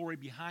know the story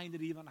behind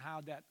it, even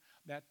how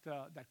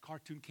that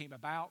cartoon came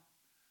about,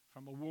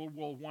 from a World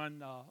War I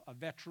a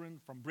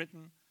veteran from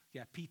Britain. He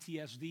had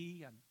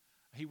PTSD, and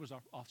he was a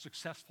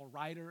successful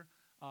writer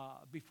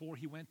before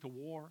he went to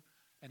war.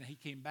 And he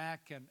came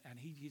back, and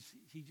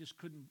he just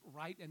couldn't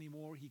write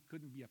anymore. He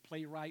couldn't be a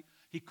playwright.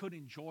 He couldn't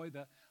enjoy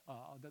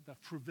the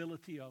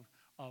frivolity of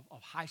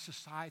high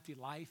society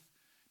life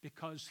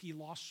because he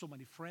lost so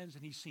many friends,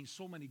 and he's seen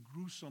so many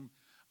gruesome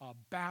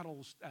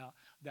battles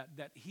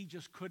that he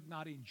just could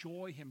not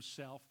enjoy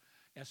himself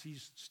as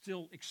he's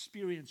still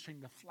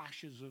experiencing the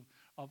flashes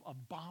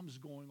of bombs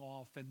going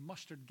off and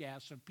mustard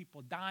gas and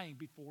people dying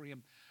before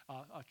him,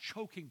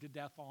 choking to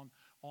death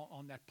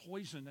on that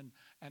poison.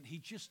 And he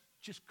just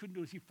couldn't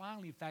do it. He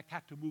finally, in fact,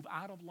 had to move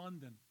out of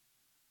London.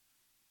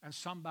 And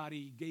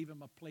somebody gave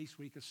him a place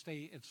where he could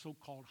stay in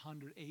so-called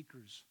 100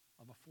 acres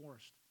of a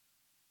forest.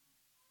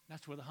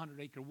 That's where the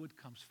 100-acre wood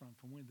comes from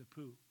Winnie the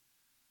Pooh.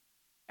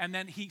 And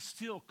then he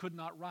still could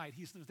not write.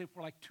 He was there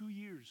for like 2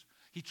 years.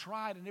 He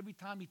tried, and every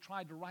time he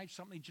tried to write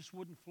something, it just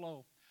wouldn't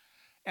flow.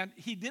 And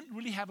he didn't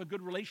really have a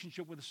good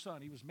relationship with his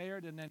son. He was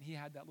married, and then he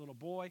had that little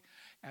boy,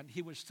 and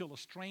he was still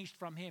estranged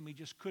from him. He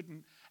just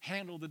couldn't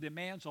handle the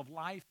demands of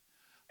life.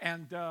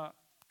 And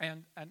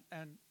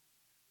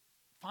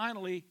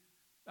finally,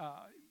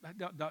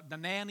 the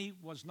nanny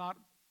was not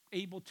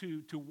able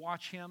to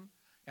watch him,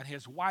 and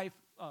his wife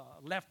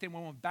left him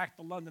and went back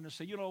to London and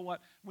said, you know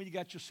what, when you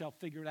got yourself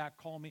figured out,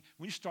 call me.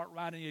 When you start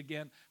writing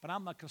again, but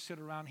I'm not going to sit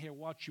around here,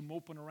 watch you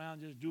moping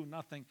around, just doing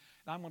nothing.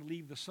 And I'm going to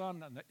leave the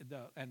son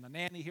and the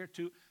nanny here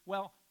too.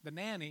 Well, the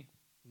nanny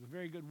was a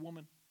very good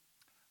woman.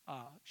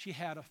 She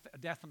had a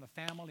death in the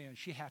family, and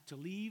she had to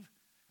leave.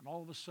 And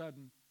all of a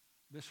sudden,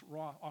 this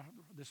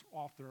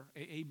author,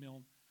 A.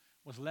 Milne,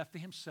 was left to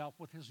himself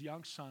with his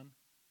young son,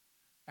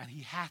 and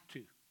he had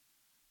to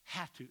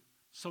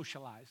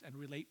socialize and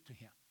relate to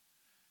him.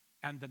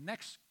 And the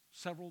next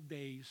several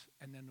days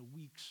and then the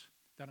weeks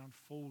that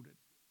unfolded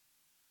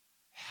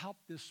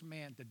helped this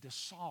man to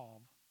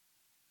dissolve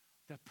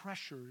the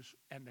pressures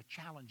and the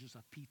challenges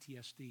of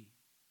PTSD.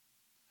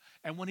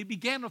 And when he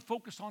began to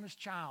focus on his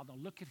child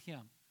and look at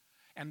him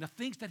and the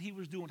things that he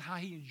was doing, how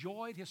he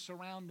enjoyed his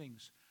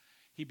surroundings,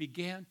 he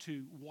began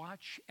to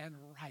watch and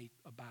write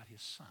about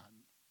his son,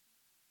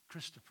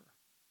 Christopher.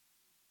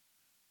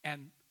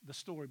 And the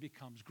story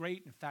becomes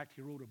great. In fact,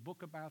 he wrote a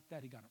book about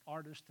that. He got an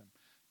artist and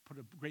put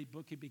a great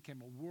book. He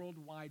became a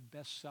worldwide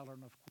bestseller.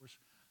 And, of course,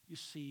 you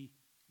see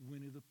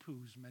Winnie the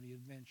Pooh's Many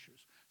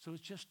Adventures. So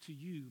it's just to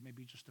you,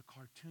 maybe just a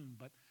cartoon,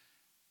 but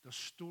the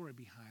story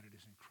behind it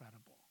is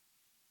incredible.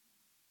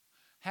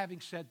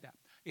 Having said that,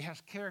 it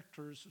has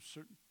characters of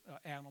certain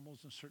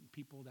animals and certain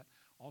people that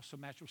also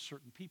match with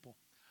certain people.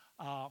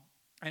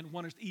 And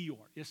one is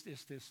Eeyore. It's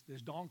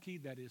this donkey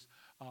that is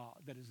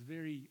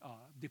very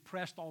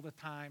depressed all the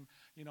time.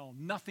 You know,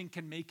 nothing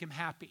can make him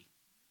happy.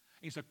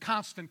 He's a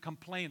constant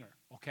complainer,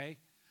 okay?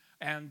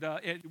 And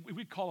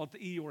we call it the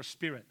Eeyore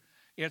spirit.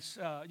 It's,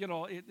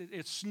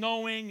 it's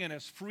snowing and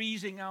it's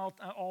freezing out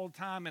all the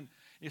time. And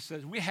it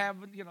says, we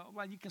haven't,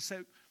 well, you can say,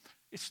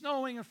 it's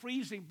snowing and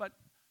freezing, but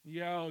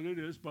yeah, it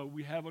is, but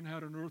we haven't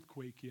had an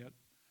earthquake yet.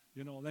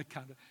 That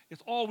kind of,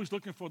 it's always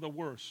looking for the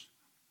worst.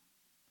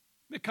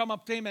 They come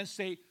up to him and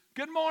say,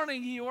 good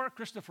morning, Eeyore.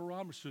 Christopher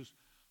Robin says,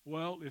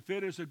 well, if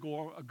it is a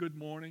good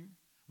morning,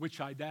 which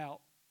I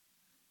doubt.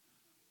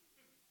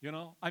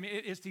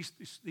 It's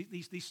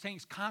these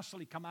things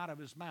constantly come out of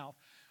his mouth.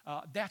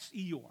 That's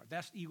Eeyore.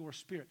 That's Eeyore's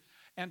spirit.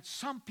 And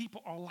some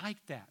people are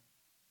like that.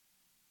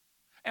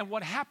 And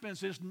what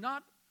happens is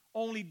not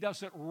only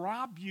does it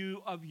rob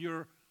you of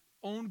your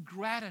own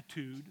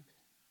gratitude,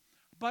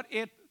 but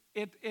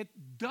it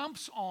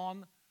dumps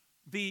on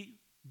the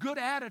good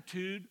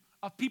attitude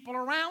of people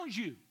around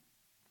you.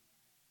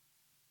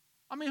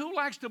 Who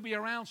likes to be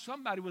around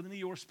somebody with an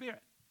Eeyore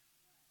spirit?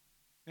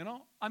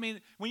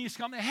 When you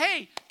come,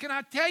 hey, can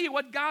I tell you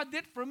what God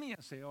did for me?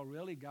 I say, oh,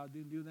 really? God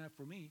didn't do that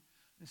for me?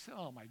 And say,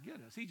 oh, my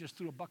goodness, he just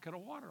threw a bucket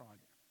of water on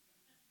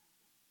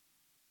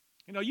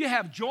you. You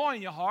have joy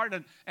in your heart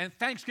and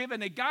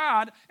thanksgiving to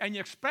God, and you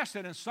express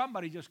it, and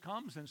somebody just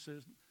comes and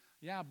says,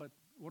 yeah, but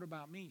what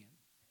about me?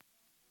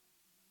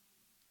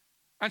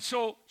 And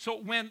so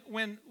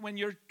when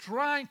you're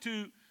trying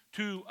to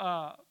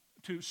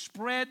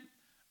spread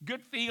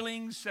good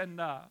feelings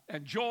and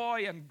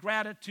joy and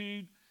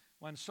gratitude,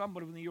 when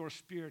somebody with your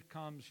spirit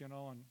comes,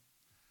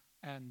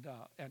 and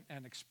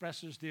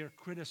expresses their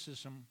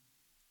criticism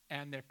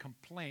and their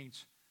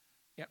complaints,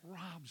 it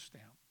robs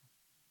them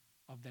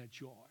of that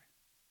joy.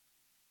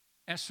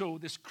 And so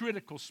this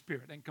critical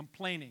spirit and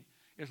complaining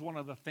is one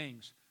of the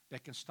things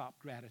that can stop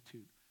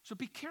gratitude. So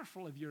be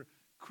careful of your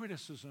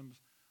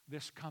criticisms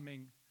this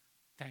coming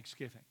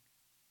Thanksgiving.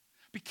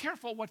 Be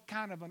careful what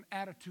kind of an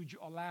attitude you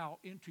allow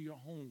into your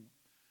home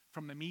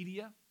from the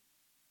media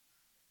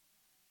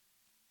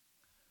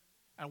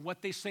and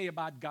what they say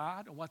about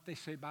God and what they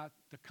say about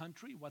the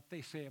country, what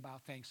they say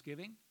about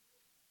Thanksgiving.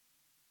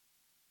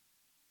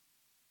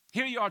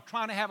 Here you are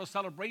trying to have a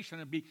celebration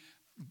and be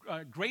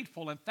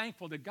grateful and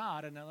thankful to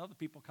God, and then other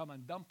people come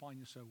and dump on you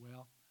and say,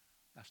 well,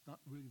 that's not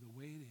really the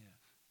way it is.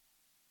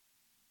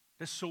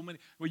 There's so many.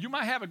 Well, you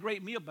might have a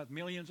great meal, but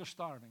millions are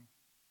starving.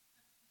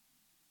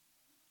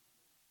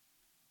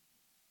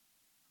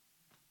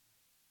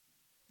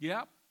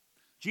 Yep.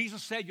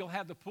 Jesus said you'll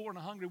have the poor and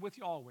the hungry with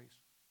you always.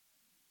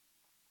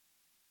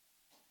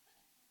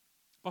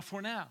 But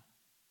for now,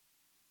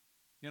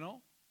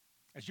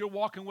 as you're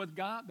walking with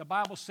God, the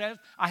Bible says,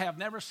 I have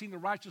never seen the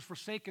righteous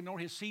forsaken nor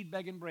his seed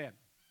begging bread.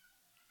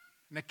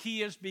 And the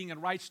key is being in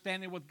right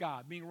standing with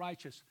God, being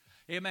righteous.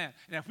 Amen.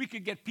 And if we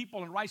could get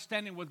people in right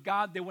standing with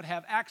God, they would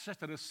have access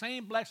to the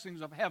same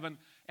blessings of heaven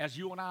as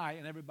you and I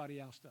and everybody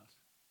else does.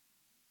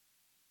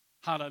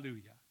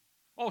 Hallelujah.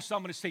 Oh,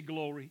 somebody say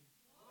glory.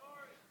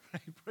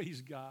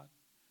 Praise God.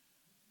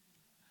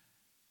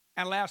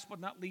 And last but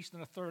not least,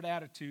 and the third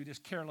attitude is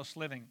careless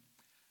living.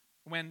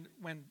 When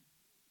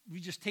we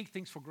just take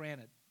things for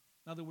granted.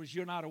 In other words,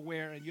 you're not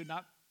aware and you're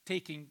not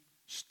taking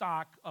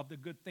stock of the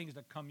good things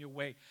that come your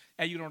way,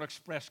 and you don't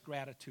express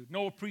gratitude.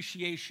 No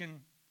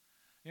appreciation.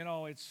 You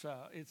know, it's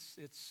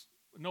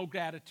no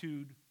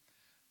gratitude.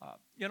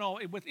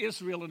 With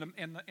Israel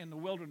in the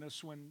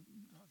wilderness, when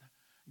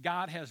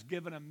God has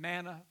given them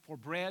manna for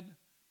bread,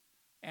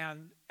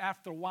 and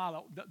after a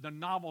while, the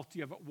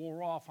novelty of it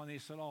wore off, and they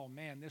said, "Oh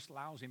man, this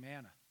lousy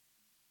manna."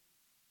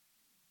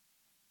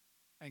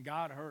 And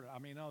God heard it. I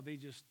mean, no,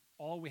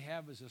 all we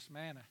have is this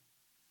manna.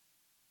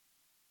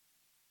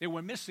 They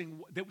were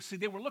missing.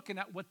 They were looking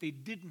at what they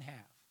didn't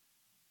have,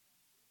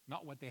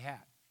 not what they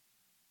had.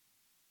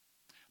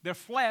 Their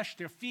flesh,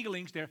 their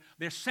feelings,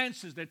 their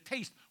senses, their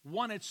taste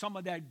wanted some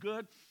of that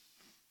good,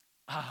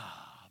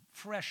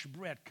 fresh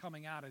bread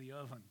coming out of the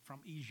oven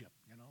from Egypt,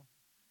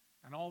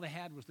 And all they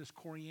had was this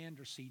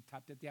coriander seed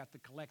type that they had to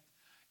collect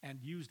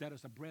and use that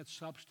as a bread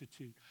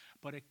substitute.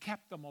 But it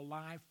kept them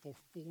alive for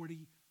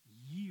 40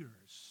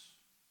 years.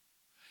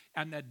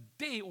 And the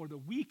day or the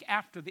week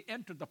after they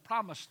entered the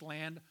promised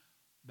land,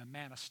 the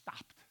manna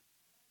stopped.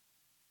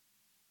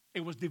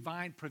 It was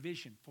divine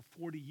provision for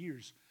 40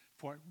 years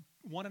for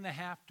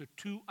 1.5 to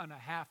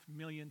 2.5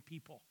 million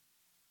people.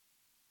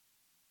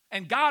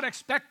 And God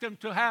expects them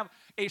to have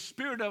a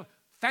spirit of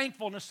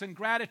thankfulness and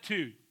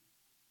gratitude.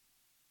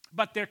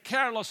 But they're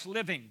careless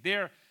living.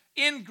 They're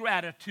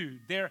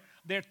ingratitude.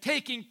 They're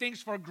taking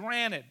things for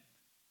granted.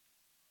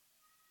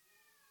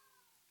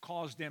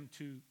 Caused them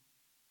to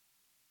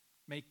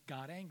make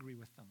God angry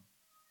with them.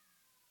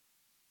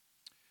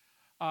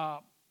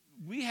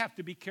 We have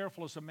to be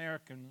careful as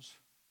Americans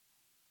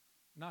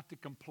not to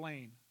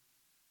complain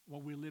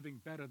when we're living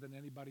better than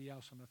anybody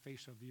else on the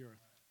face of the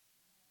earth.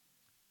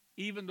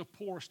 Even the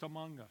poorest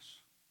among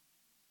us.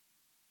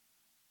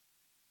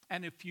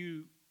 And if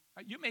you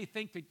may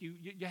think that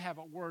you have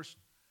it worse,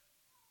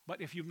 but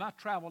if you've not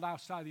traveled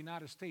outside the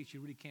United States, you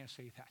really can't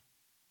say that.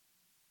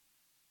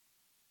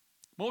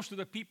 Most of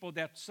the people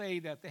that say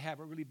that they have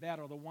it really bad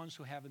are the ones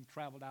who haven't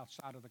traveled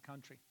outside of the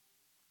country.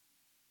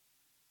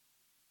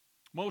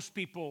 Most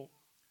people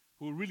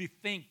who really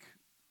think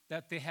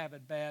that they have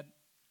it bad,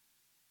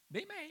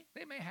 they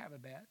may have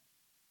it bad.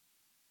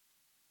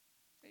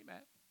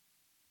 Amen.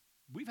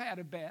 We've had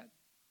it bad.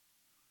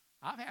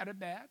 I've had it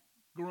bad.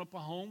 Grew up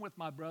at home with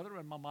my brother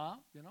and my mom,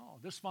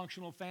 a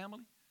dysfunctional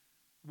family.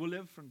 We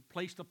lived from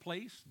place to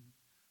place,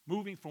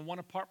 moving from one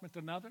apartment to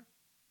another.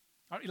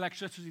 Our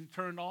electricity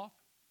turned off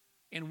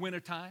in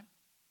wintertime,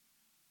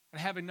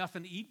 and having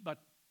nothing to eat but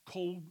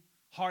cold,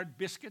 hard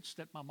biscuits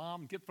that my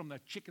mom get from the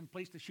chicken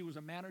place that she was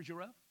a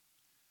manager of.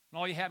 And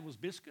all you had was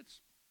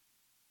biscuits.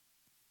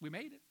 We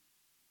made it.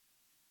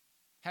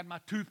 Had my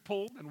tooth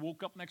pulled and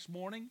woke up next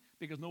morning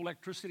because no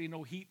electricity,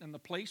 no heat in the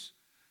place.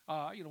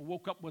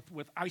 Woke up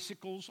with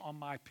icicles on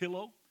my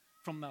pillow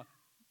from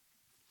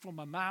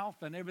my mouth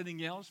and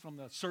everything else from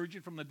the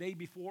surgery from the day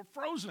before,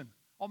 frozen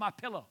on my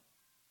pillow.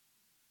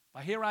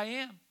 But here I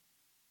am.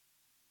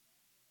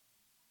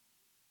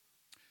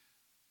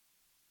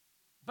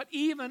 But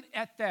even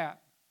at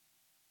that,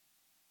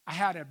 I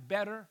had it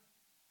better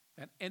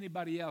than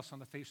anybody else on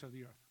the face of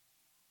the earth.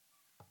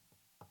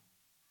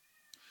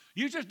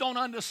 You just don't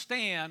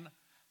understand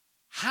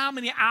how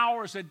many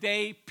hours a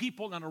day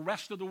people in the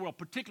rest of the world,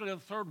 particularly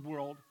the third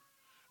world,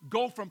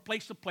 go from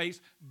place to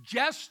place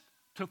just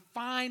to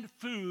find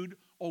food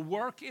or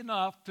work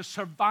enough to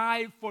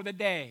survive for the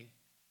day.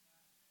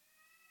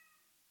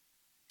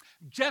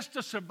 Just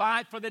to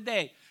survive for the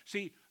day.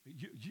 See,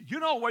 you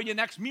know where your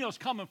next meal is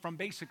coming from,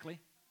 basically.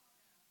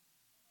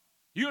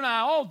 You and I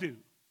all do.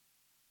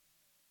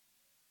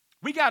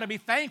 We got to be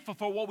thankful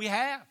for what we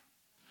have.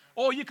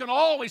 Or you can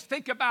always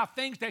think about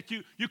things that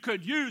you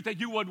could use, that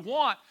you would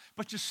want.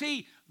 But you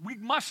see, we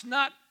must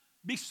not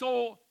be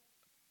so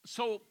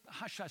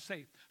how should I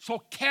say, so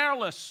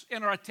careless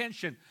in our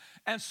attention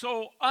and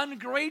so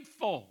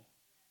ungrateful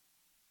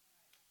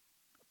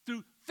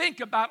to think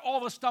about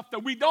all the stuff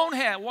that we don't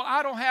have. Well,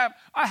 I don't have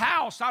a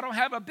house. I don't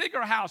have a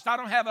bigger house. I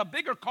don't have a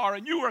bigger car,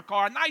 a newer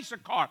car, a nicer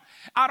car.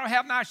 I don't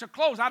have nicer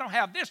clothes. I don't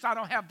have this. I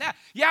don't have that.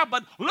 Yeah,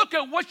 but look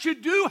at what you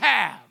do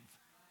have.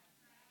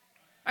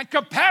 And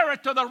compare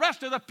it to the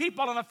rest of the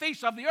people on the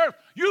face of the earth.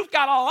 You've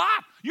got a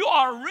lot. You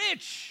are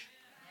rich.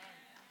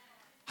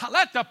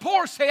 Let the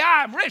poor say,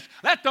 I am rich.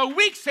 Let the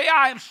weak say,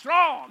 I am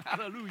strong.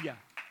 Hallelujah.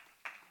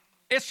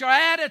 It's your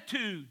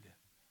attitude.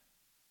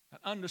 And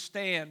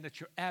understand that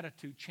your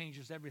attitude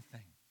changes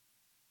everything.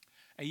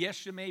 And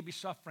yes, you may be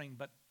suffering,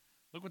 but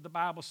look what the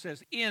Bible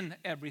says. In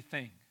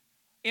everything.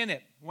 In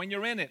it. When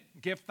you're in it,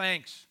 give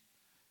thanks.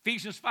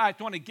 Ephesians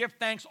 5:20, give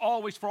thanks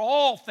always for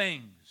all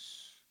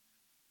things.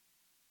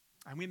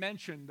 And we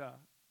mentioned,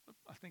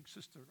 I think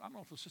I don't know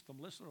if it was Sister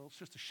Melissa or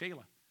Sister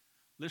Shayla,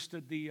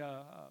 listed the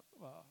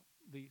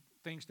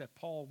things that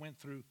Paul went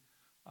through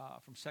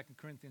from 2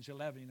 Corinthians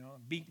 11,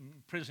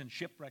 beaten, prison,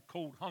 shipwreck,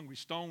 cold, hungry,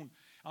 stoned,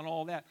 and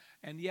all that.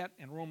 And yet,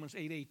 in Romans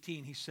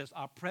 8:18, he says,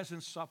 our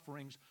present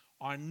sufferings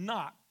are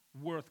not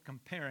worth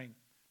comparing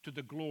to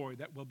the glory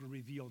that will be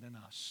revealed in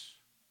us.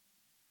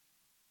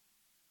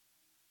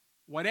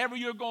 Whatever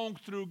you're going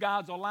through,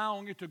 God's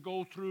allowing you to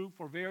go through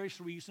for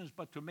various reasons,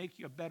 but to make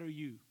you a better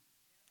you.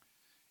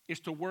 is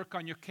to work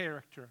on your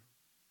character.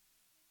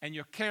 And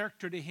your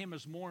character to Him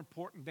is more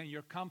important than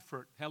your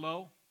comfort.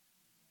 Hello?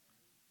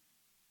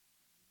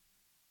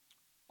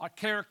 Our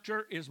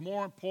character is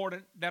more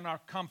important than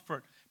our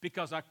comfort,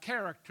 because our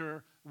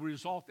character will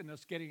result in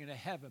us getting into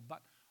heaven,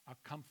 but our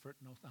comfort,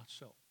 no, not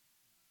so.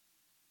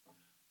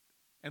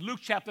 In Luke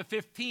chapter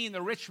 15,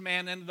 the rich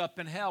man ended up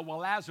in hell, while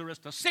Lazarus,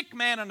 the sick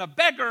man and a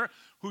beggar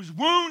whose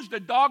wounds the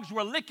dogs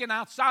were licking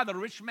outside the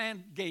rich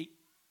man's gate,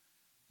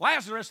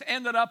 Lazarus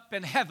ended up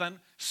in heaven,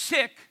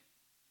 sick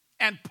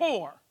and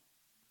poor.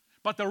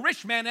 But the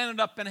rich man ended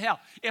up in hell.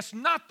 It's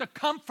not the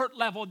comfort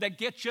level that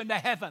gets you into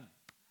heaven.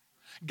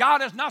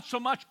 God is not so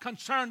much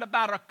concerned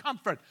about our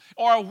comfort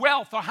or our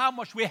wealth or how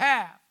much we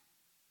have.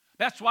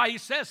 That's why He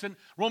says in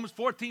Romans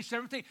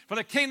 14:17, for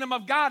the kingdom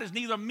of God is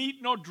neither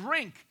meat nor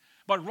drink,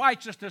 but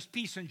righteousness,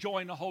 peace, and joy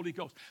in the Holy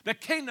Ghost. The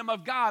kingdom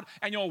of God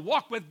and your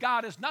walk with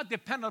God is not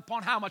dependent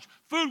upon how much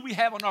food we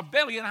have in our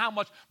belly and how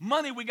much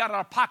money we got in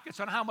our pockets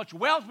and how much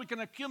wealth we can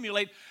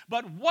accumulate,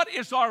 but what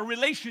is our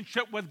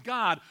relationship with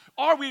God?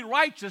 Are we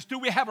righteous? Do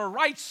we have a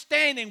right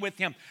standing with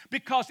Him?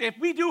 Because if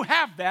we do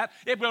have that,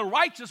 if we're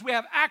righteous, we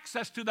have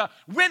access to the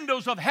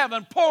windows of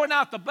heaven, pouring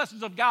out the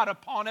blessings of God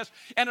upon us,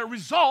 and the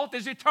result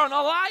is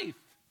eternal life.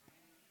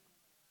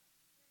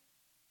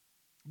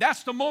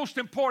 That's the most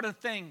important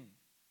thing.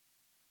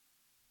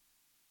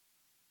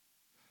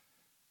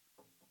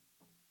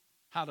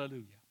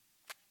 Hallelujah.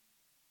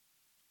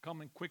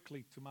 Coming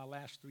quickly to my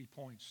last 3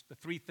 points. The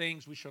 3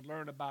 things we should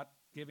learn about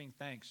giving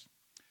thanks.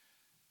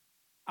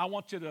 I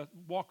want you to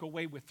walk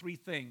away with 3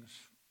 things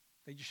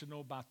that you should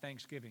know about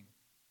Thanksgiving.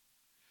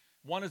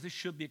 1 is it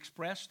should be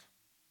expressed.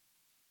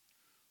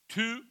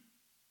 2,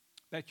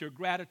 that your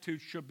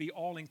gratitude should be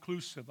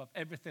all-inclusive of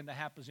everything that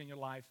happens in your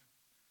life.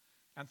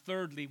 And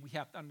thirdly, we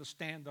have to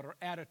understand that our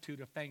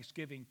attitude of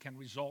thanksgiving can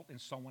result in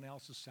someone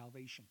else's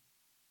salvation.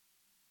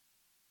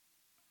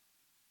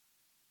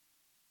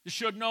 You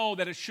should know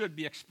that it should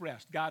be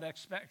expressed. God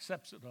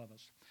accepts it of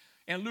us.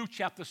 In Luke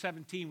chapter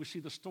 17, we see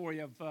the story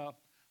of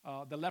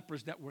the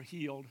lepers that were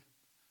healed,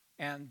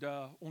 and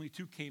only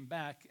 2 came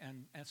back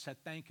and said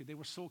thank you. They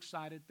were so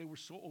excited. They were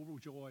so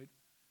overjoyed.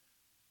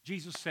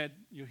 Jesus said,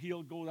 you're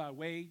healed, go thy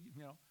way.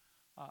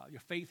 Your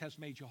faith has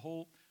made you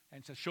whole.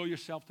 And said, show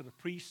yourself to the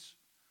priests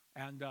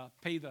and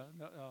pay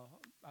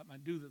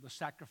and do the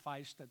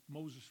sacrifice that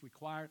Moses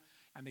required.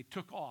 And they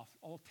took off,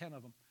 all 10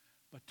 of them.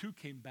 But 2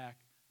 came back.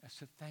 I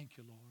said, thank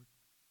you, Lord.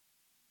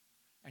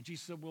 And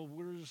Jesus said, well,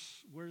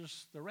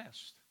 where's the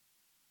rest?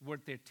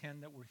 Weren't there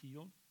 10 that were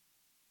healed?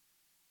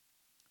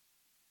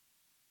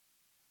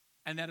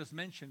 And that is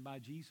mentioned by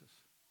Jesus.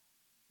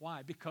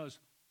 Why? Because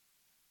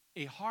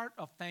a heart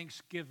of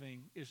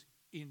thanksgiving is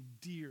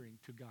endearing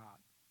to God.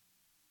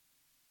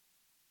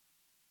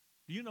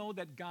 Do you know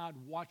that God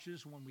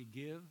watches when we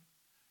give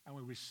and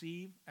we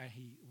receive, and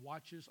He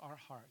watches our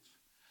hearts?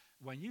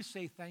 When you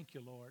say thank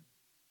you, Lord,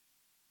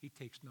 He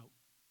takes note.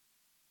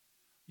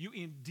 You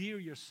endear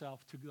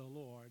yourself to the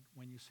Lord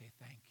when you say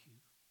thank you.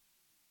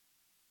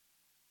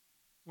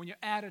 When your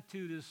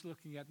attitude is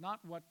looking at not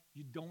what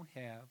you don't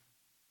have,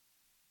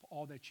 but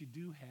all that you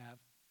do have.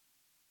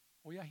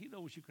 Oh yeah, He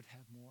knows you could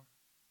have more.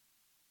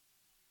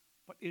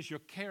 But is your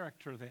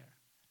character there?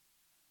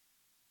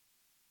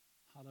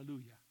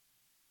 Hallelujah.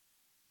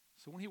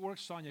 So when He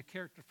works on your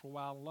character for a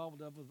while, along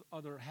with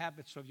other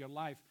habits of your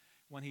life,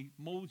 when He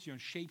molds you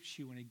and shapes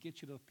you and He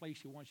gets you to the place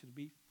He wants you to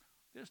be,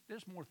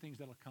 there's more things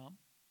that'll come.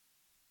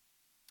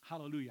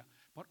 Hallelujah.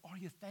 But are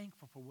you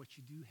thankful for what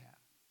you do have?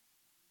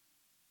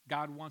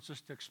 God wants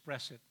us to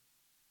express it.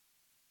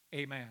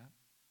 Amen.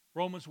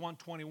 Romans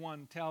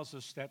 1:21 tells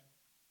us that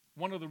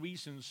one of the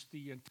reasons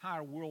the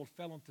entire world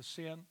fell into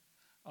sin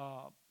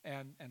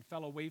and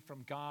fell away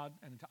from God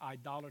and into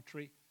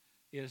idolatry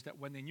is that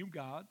when they knew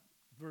God,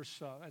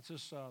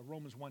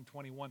 Romans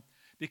 1:21,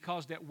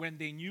 because that when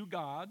they knew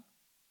God,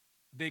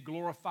 they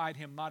glorified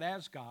Him not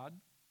as God,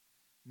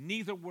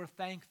 neither were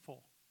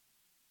thankful,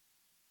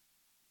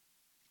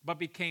 but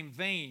became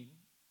vain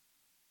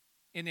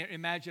in their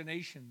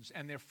imaginations,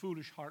 and their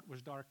foolish heart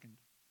was darkened.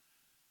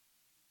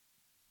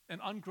 An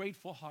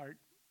ungrateful heart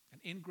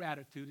and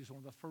ingratitude is one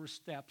of the first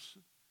steps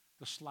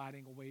to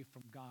sliding away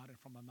from God and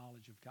from the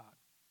knowledge of God.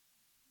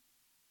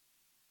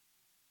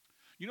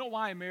 You know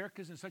why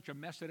America's in such a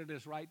mess that it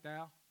is right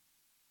now?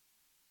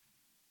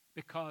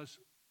 Because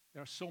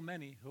there are so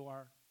many who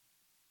are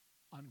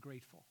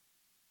ungrateful.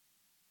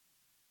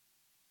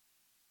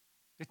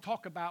 They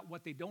talk about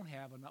what they don't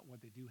have and not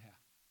what they do have.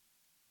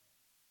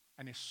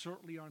 And they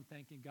certainly aren't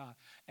thanking God.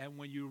 And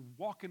when you're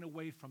walking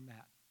away from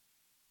that,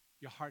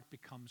 your heart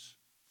becomes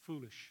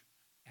foolish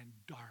and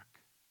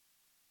dark.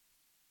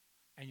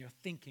 And your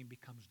thinking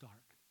becomes dark.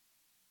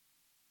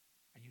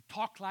 And you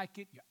talk like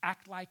it, you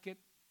act like it,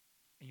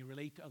 and you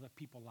relate to other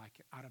people like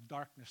it, out of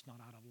darkness, not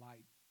out of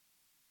light.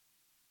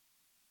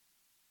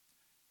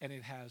 And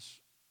it has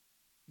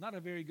not a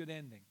very good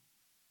ending.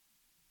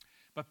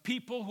 But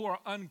people who are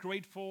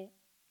ungrateful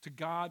to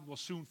God will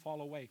soon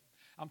fall away.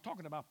 I'm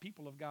talking about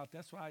people of God.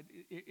 That's why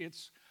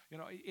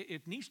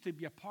it needs to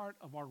be a part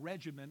of our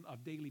regimen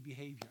of daily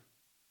behavior.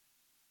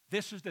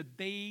 This is the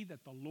day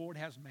that the Lord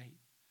has made.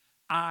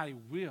 I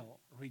will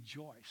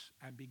rejoice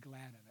and be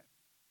glad in it.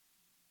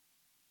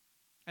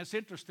 It's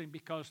interesting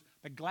because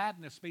the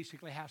gladness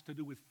basically has to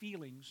do with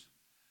feelings,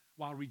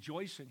 while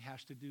rejoicing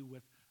has to do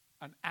with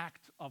an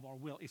act of our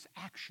will. It's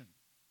action.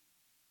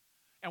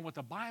 And what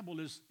the Bible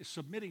is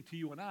submitting to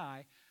you and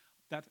I,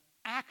 that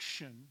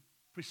action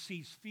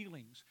precedes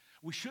feelings.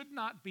 We should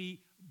not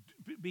be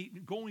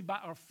going by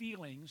our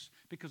feelings,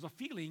 because the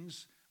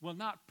feelings will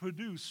not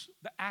produce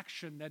the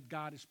action that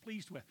God is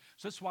pleased with.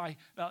 So that's why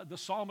the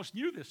psalmist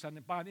knew this,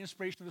 and by the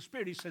inspiration of the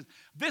Spirit, he says,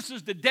 this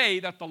is the day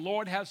that the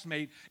Lord has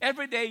made.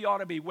 Every day you ought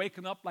to be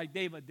waking up like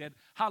David did,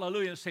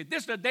 hallelujah, and say,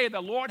 this is the day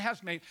the Lord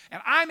has made,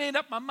 and I made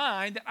up my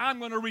mind that I'm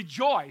going to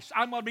rejoice.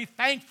 I'm going to be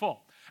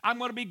thankful. I'm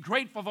going to be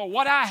grateful for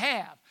what I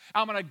have.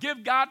 I'm going to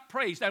give God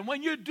praise. And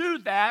when you do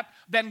that,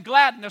 then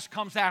gladness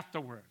comes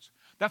afterwards.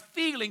 The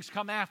feelings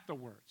come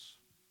afterwards.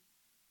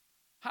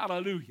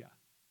 Hallelujah.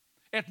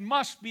 It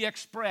must be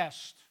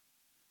expressed,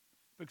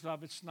 because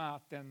if it's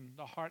not, then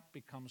the heart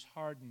becomes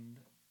hardened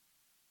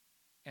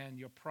and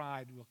your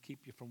pride will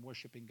keep you from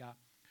worshiping God.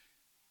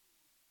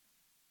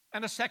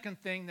 And the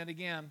second thing that,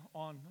 again,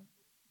 on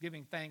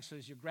giving thanks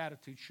is your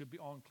gratitude should be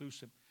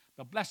all-inclusive.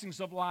 The blessings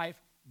of life,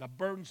 the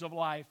burdens of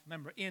life,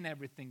 remember, in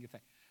everything you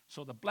think.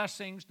 So the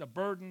blessings, the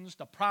burdens,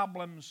 the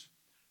problems,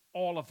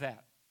 all of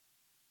that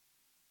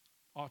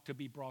ought to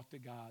be brought to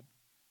God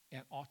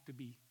and ought to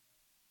be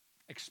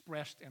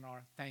expressed in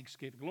our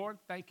thanksgiving. Lord,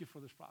 thank you for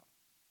this problem.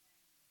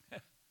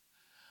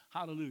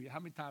 Hallelujah. How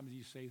many times do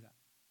you say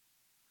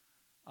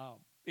that?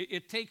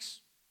 It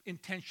takes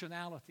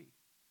intentionality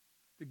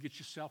to get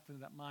yourself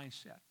into that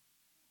mindset.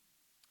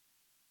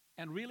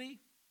 And really,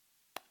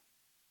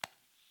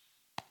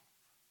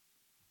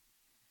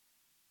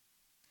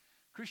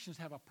 Christians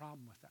have a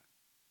problem with that,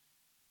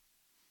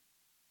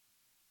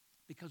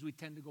 because we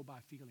tend to go by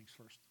feelings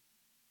first.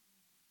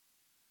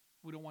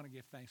 We don't want to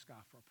give thanks God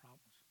for our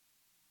problems.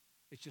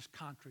 It's just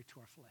contrary to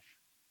our flesh.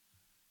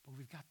 But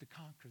we've got to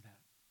conquer that.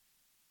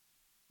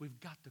 We've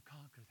got to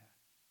conquer that.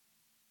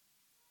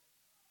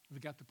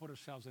 We've got to put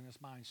ourselves in this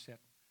mindset.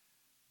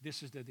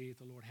 This is the day that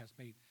the Lord has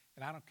made.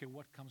 And I don't care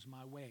what comes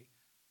my way.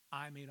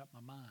 I made up my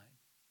mind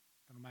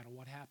that no matter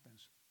what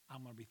happens,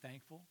 I'm going to be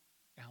thankful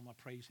and I'm going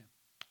to praise Him.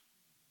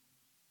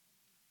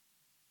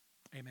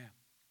 Amen.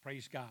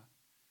 Praise God.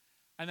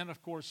 And then,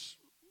 of course,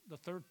 the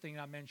third thing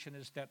I mentioned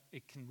is that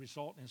it can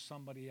result in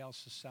somebody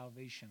else's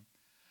salvation.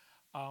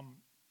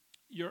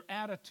 Your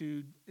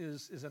attitude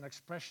is an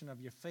expression of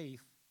your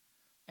faith,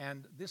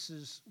 and this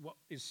is what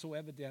is so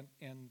evident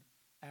in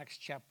Acts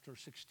chapter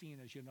 16,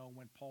 as you know,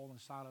 when Paul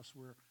and Silas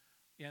were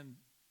in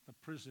the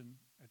prison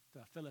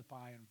at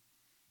Philippi,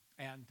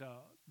 and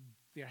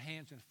their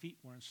hands and feet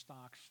were in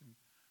stocks,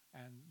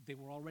 and they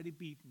were already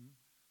beaten.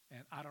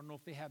 And I don't know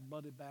if they had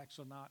bloody backs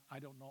or not. I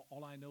don't know.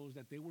 All I know is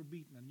that they were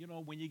beaten. And you know,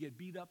 when you get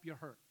beat up, you're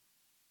hurt.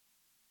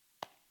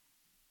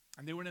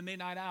 And they were in the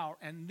midnight hour,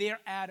 and their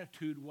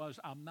attitude was,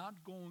 I'm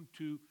not going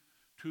to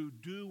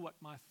do what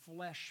my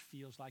flesh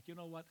feels like. You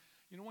know what?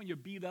 You know when you're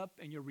beat up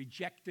and you're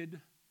rejected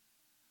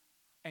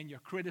and you're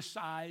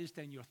criticized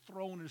and you're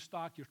thrown in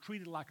stock, you're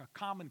treated like a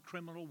common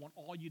criminal when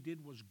all you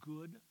did was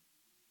good?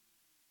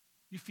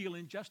 You feel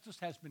injustice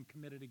has been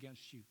committed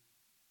against you.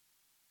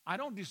 I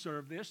don't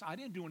deserve this. I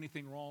didn't do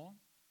anything wrong.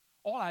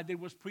 All I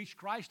did was preach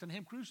Christ and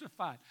Him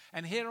crucified.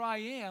 And here I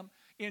am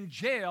in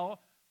jail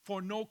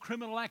for no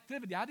criminal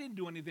activity. I didn't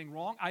do anything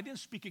wrong. I didn't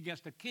speak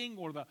against the king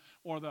or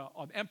the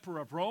emperor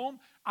of Rome.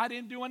 I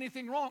didn't do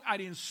anything wrong. I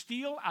didn't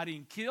steal. I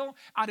didn't kill.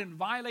 I didn't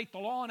violate the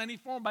law in any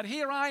form. But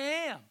here I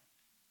am.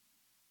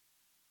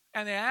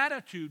 And the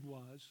attitude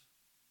was,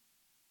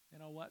 you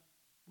know what?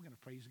 We're going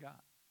to praise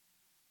God.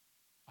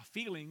 Our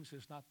feelings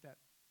is not that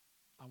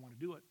I want to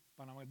do it,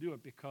 but I want to do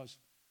it because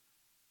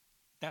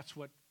that's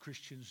what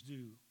Christians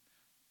do.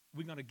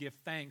 We're going to give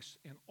thanks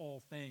in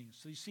all things.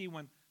 So you see,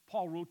 when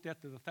Paul wrote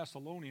that to the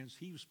Thessalonians,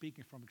 he was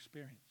speaking from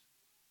experience.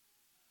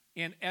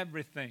 In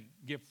everything,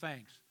 give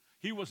thanks.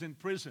 He was in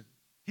prison.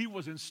 He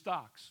was in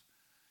stocks.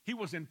 He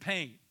was in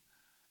pain.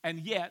 And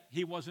yet,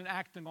 he wasn't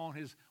acting on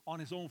his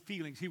own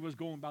feelings. He was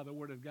going by the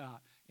word of God.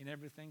 In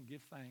everything,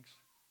 give thanks.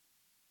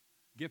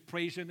 Give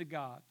praise unto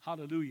God.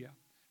 Hallelujah.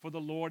 For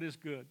the Lord is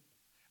good.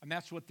 And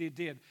that's what they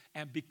did.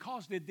 And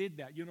because they did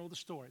that, you know the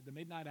story. The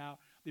midnight hour,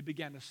 they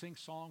began to sing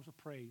songs of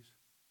praise.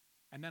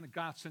 And then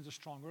God sends a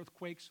strong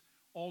earthquakes.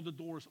 All the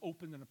doors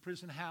opened in the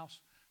prison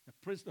house.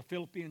 The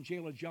Philippian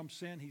jailer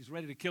jumps in. He's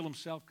ready to kill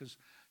himself because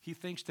he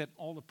thinks that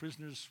all the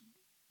prisoners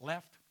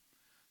left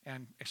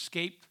and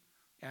escaped.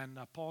 And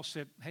Paul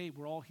said, hey,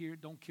 we're all here.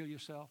 Don't kill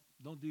yourself.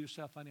 Don't do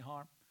yourself any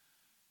harm.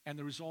 And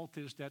the result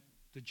is that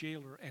the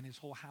jailer and his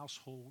whole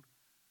household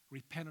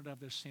repented of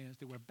their sins.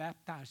 They were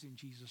baptized in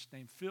Jesus'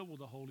 name, filled with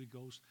the Holy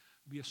Ghost.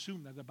 We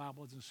assume that the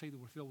Bible doesn't say they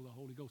were filled with the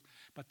Holy Ghost,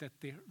 but that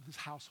this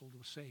household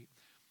was saved.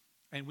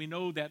 And we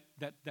know that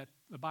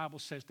the Bible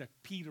says that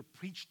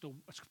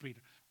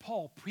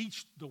Paul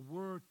preached the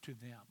word to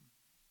them.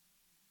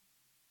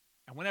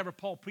 And whenever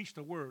Paul preached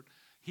the word,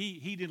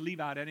 he didn't leave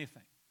out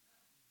anything.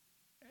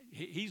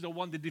 He's the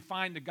one that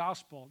defined the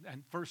gospel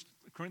in 1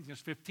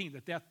 Corinthians 15, the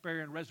death,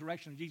 burial, and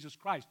resurrection of Jesus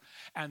Christ.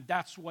 And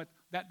that's what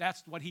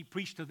he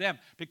preached to them.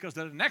 Because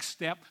the next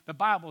step, the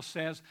Bible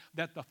says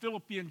that the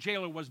Philippian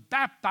jailer was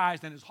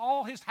baptized and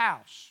all his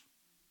house.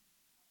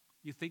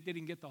 You think they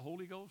didn't get the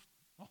Holy Ghost?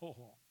 Oh,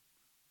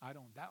 I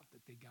don't doubt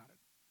that they got it.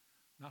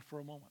 Not for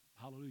a moment.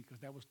 Hallelujah.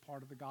 Because that was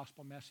part of the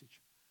gospel message.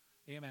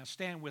 Amen.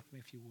 Stand with me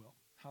if you will.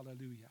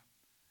 Hallelujah.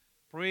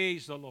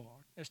 Praise the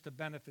Lord. It's the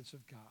benefits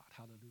of God.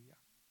 Hallelujah.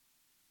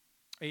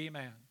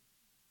 Amen.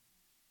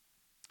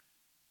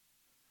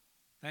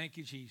 Thank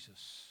you,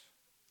 Jesus.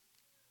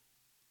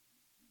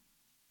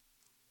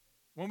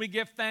 When we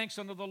give thanks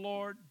unto the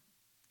Lord,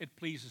 it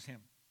pleases Him.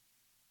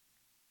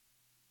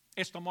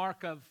 It's the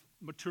mark of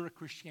mature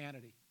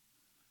Christianity.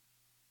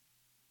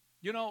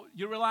 You know,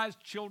 you realize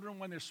children,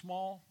 when they're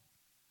small,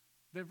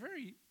 they're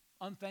very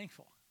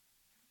unthankful.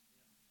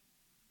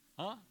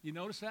 Huh? You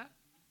notice that?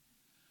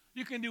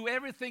 You can do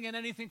everything and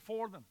anything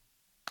for them.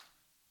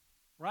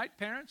 Right,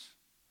 parents?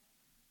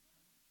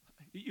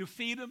 You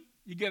feed them,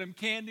 you get them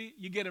candy,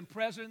 you get them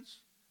presents.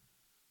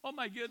 Oh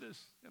my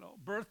goodness,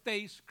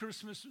 birthdays,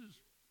 Christmases,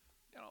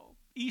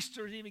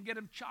 Easter's, even get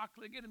them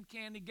chocolate, get them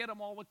candy, get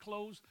them all the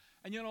clothes.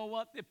 And you know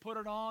what? They put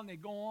it on, they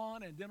go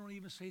on, and they don't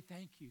even say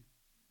thank you.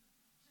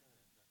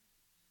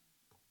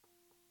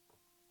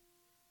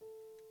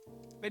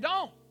 They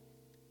don't.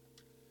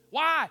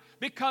 Why?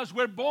 Because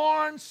we're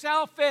born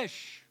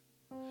selfish.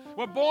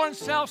 We're born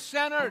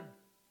self-centered.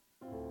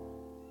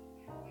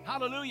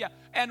 Hallelujah.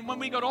 And when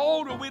we get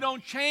older, we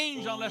don't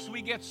change unless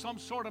we get some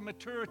sort of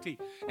maturity.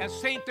 And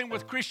same thing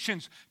with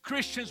Christians.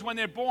 Christians, when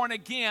they're born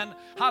again,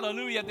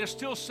 hallelujah, they're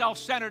still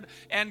self-centered.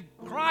 And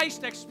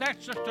Christ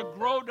expects us to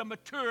grow to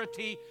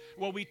maturity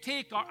where we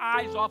take our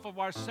eyes off of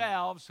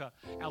ourselves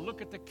and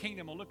look at the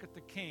kingdom and look at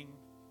the King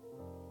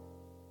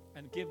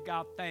and give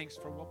God thanks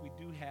for what we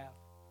do have.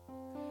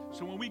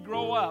 So when we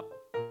grow up,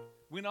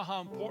 we know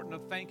how important a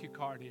thank you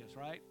card is,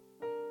 right?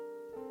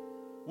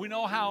 We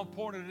know how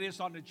important it is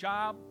on the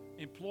job,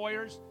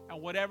 employers,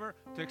 and whatever,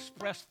 to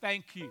express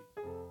thank you.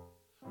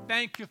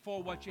 Thank you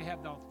for what you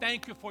have done.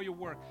 Thank you for your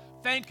work.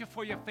 Thank you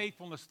for your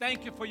faithfulness.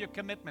 Thank you for your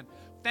commitment.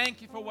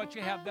 Thank you for what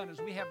you have done,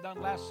 as we have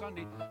done last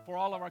Sunday for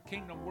all of our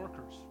kingdom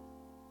workers.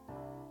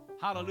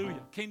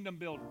 Hallelujah. Kingdom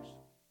builders.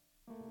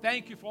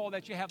 Thank you for all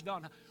that you have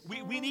done.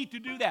 We need to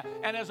do that.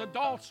 And as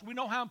adults, we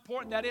know how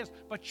important that is,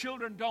 but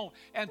children don't.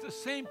 And the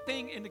same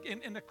thing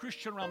in the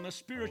Christian realm, the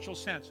spiritual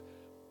sense.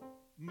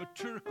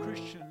 Mature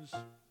Christians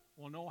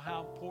will know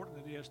how important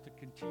it is to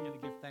continue to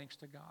give thanks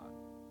to God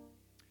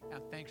and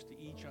thanks to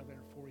each other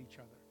and for each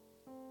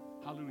other.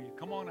 Hallelujah.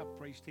 Come on up,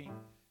 praise team.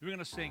 We're going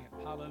to sing it.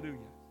 Hallelujah.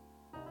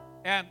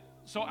 And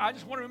so I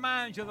just want to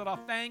remind you that our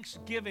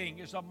thanksgiving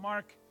is a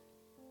mark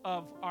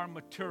of our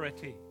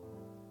maturity.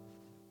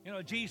 You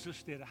know,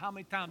 Jesus did it. How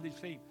many times did he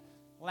say,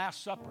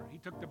 Last Supper, he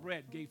took the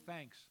bread, gave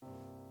thanks.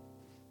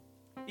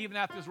 Even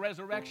after his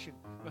resurrection,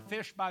 the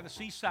fish by the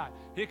seaside,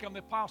 here come the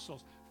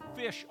apostles,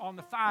 fish on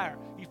the fire.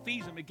 He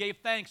feeds them, he gave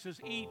thanks, says,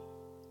 eat.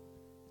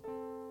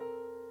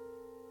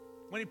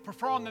 When he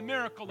performed the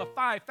miracle, the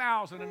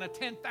 5,000 and the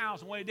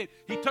 10,000, what he did,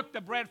 he took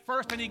the bread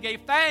first and he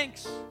gave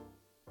thanks.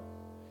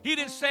 He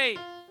didn't say,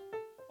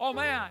 oh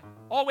man,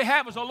 all we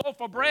have is a loaf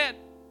of bread.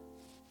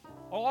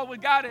 All we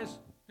got is,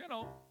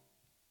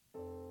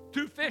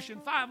 2 fish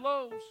and 5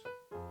 loaves.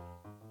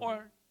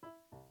 Or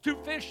 2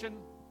 fish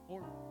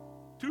or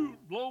 2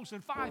 loaves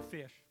and 5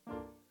 fish.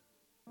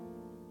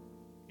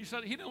 He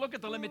said he didn't look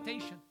at the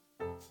limitation.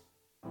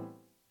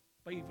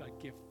 But he's like,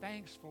 give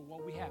thanks for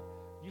what we have.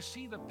 You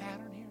see the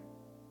pattern here?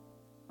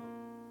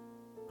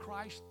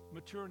 Christ,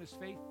 mature in his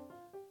faith.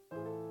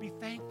 Be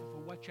thankful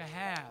for what you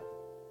have.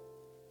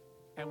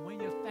 And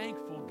when you're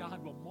thankful,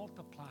 God will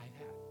multiply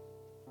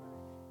that.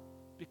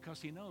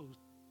 Because he knows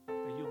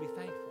that you'll be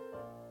thankful.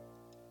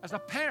 As a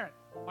parent,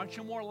 aren't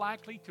you more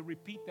likely to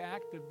repeat the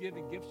act of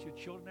giving gifts to your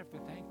children if they're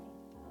thankful?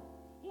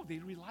 Oh, they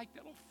really like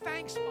that. Oh,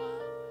 thanks, Mom.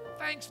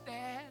 Thanks,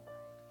 Dad.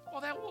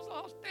 Oh, that was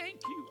awesome.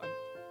 Thank you.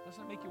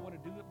 Doesn't it make you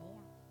want to do it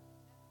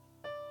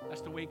more?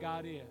 That's the way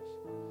God is.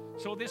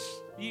 So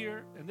this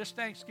year and this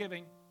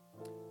Thanksgiving,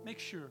 make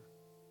sure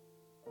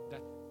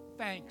that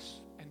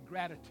thanks and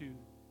gratitude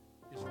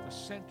is at the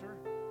center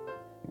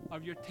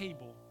of your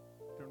table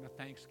during the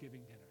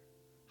Thanksgiving dinner.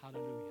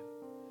 Hallelujah.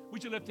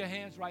 Would you lift your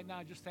hands right now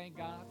and just thank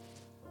God?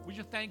 Would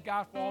you thank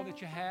God for all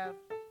that you have?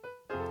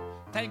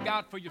 Thank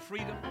God for your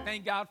freedom.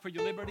 Thank God for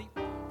your liberty.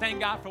 Thank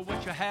God for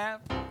what you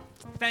have.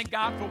 Thank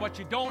God for what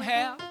you don't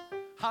have.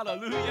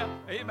 Hallelujah.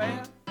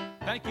 Amen.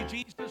 Thank you,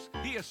 Jesus.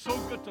 He is so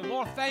good to the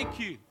Lord. Thank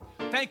you.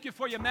 Thank you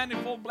for your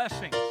manifold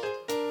blessings.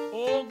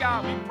 Oh,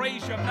 God, we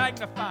praise you,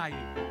 magnify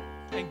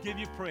you, and give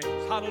you praise.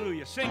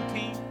 Hallelujah. Sing,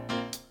 team.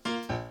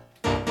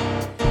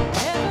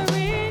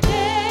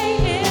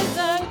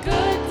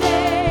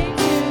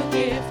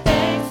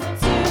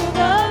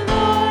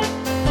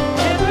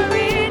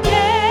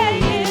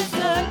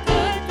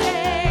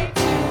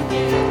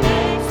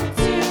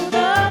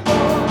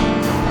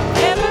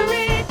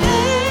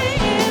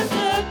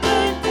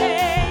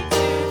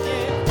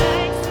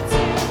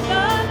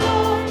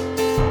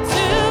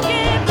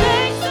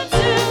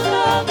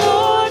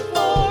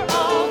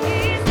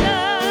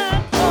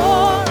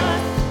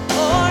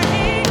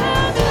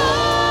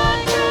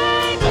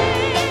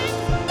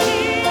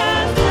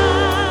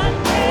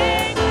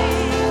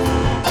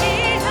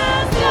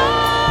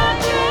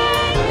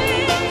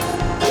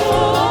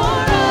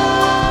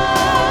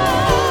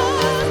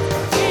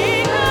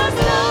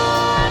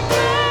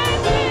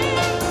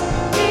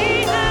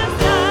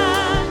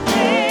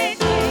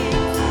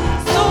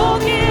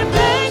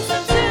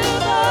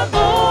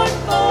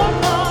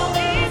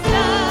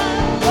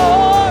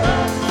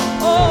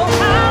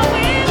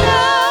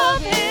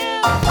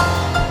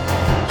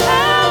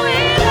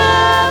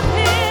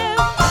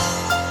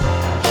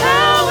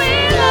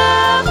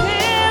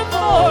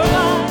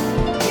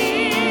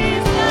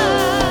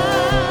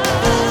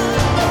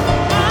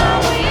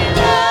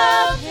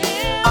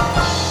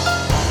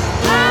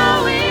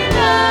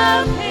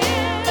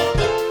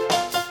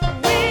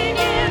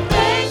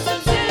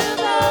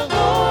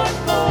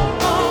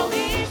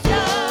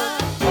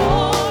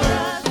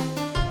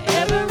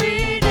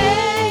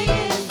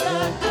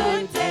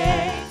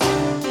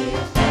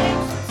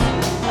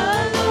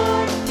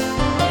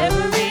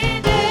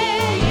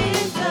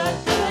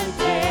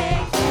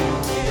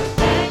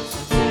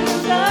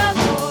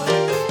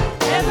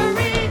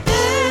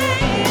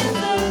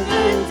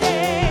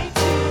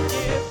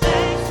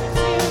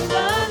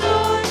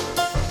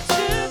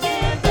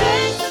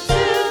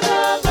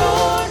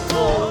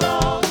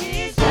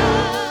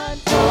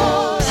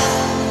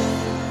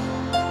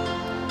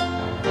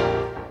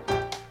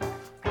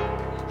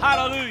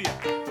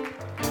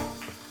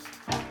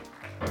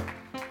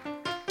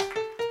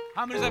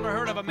 How many's ever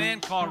heard of a man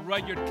called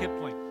Rudyard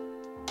Kipling?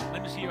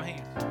 Let me see your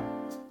hands.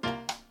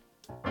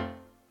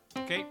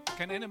 Okay,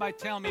 can anybody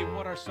tell me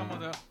what are some of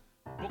the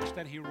books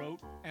that he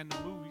wrote and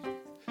the movies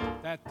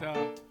that,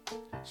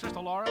 Sister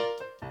Laura?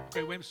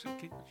 Okay, wait a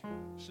minute,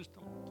 Sister.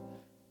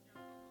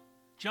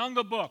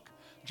 Jungle Book.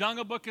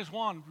 Jungle Book is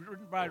one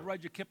written by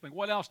Rudyard Kipling.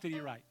 What else did he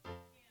write?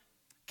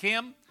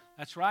 Kim,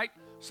 that's right.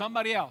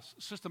 Somebody else.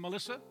 Sister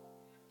Melissa?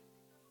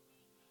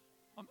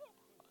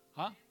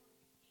 Huh?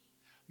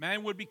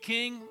 Man Would Be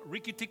King,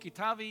 Rikki Tikki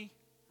Tavi.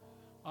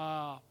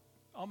 Oh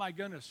my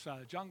goodness,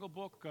 Jungle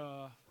Book.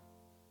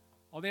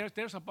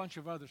 There's a bunch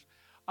of others.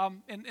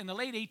 In the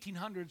late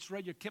 1800s,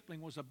 Rudyard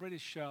Kipling was a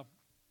British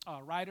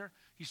writer.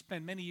 He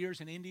spent many years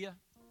in India,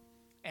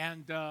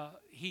 and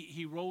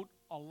he wrote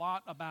a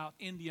lot about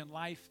Indian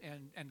life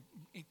and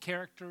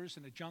characters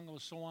in the jungle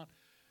and so on.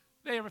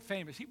 They were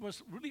famous. He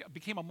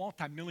became a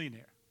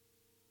multimillionaire,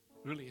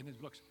 really, in his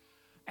books.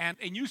 And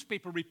a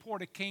newspaper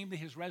reporter came to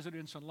his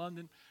residence in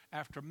London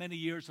after many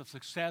years of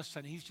success,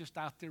 and he's just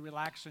out there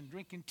relaxing,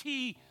 drinking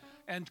tea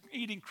and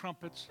eating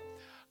crumpets.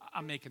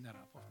 I'm making that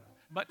up.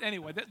 But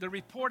anyway, the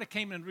reporter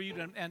came and read,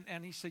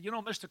 and he said,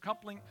 Mr.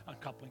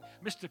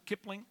 Mr.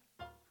 Kipling,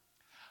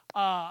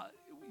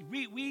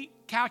 we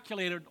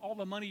calculated all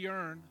the money you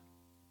earned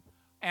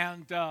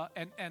and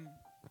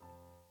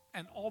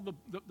all the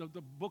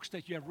books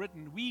that you have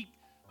written. We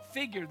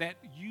figure that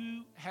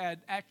you had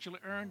actually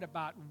earned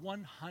about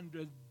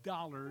 $100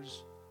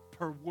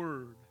 per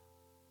word.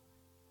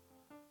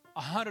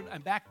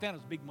 And back then it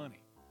was big money.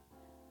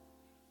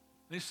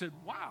 They said,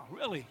 wow,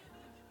 really?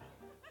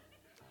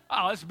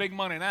 Oh, that's big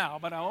money now,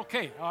 but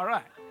okay, all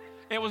right.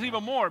 It was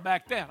even more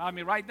back then. I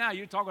mean, right now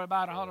you're talking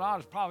about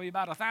 $100, probably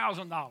about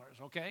 $1,000,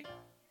 okay?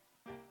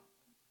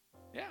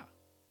 Yeah.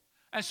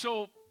 And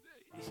so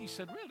he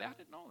said, really? I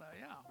didn't know that,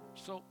 yeah.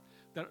 So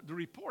the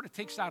reporter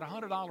takes out a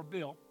 $100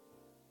 bill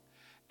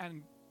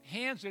and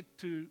hands it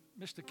to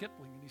Mr.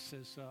 Kipling, and he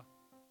says,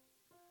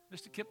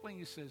 Mr. Kipling,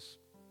 he says,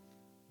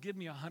 give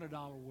me a $100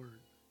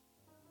 word.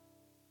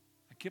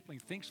 And Kipling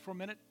thinks for a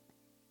minute,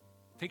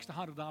 takes the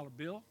 $100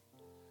 bill,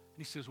 and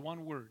he says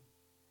one word,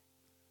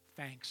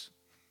 thanks.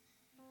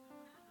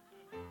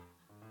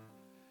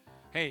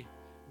 Hey,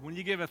 when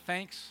you give a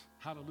thanks,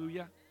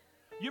 hallelujah,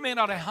 you may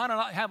not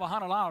have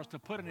 $100 to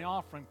put in the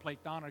offering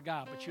plate to honor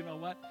God, but you know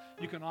what?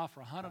 You can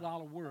offer a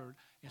 $100 word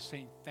and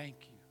say thank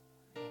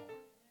you, Lord.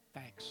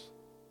 Thanks.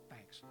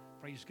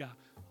 Praise God.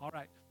 All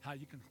right, how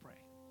you can pray.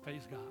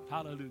 Praise God.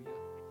 Hallelujah.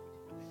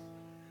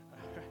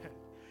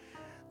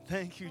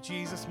 Thank you,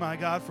 Jesus, my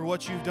God, for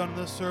what you've done in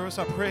this service.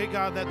 I pray,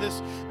 God, that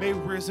this may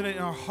resonate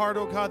in our heart,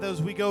 oh God, that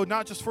as we go,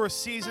 not just for a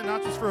season,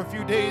 not just for a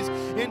few days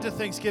into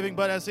Thanksgiving,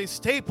 but as a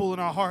staple in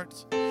our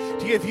hearts,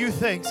 to give you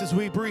thanks as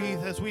we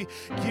breathe, as we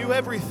give you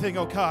everything,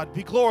 oh God.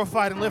 Be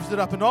glorified and lifted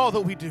up in all that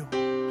we do.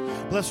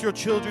 Bless your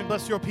children,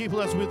 bless your people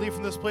as we leave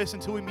from this place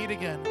until we meet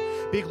again.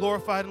 Be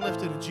glorified and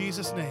lifted in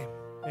Jesus' name.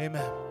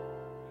 Amen.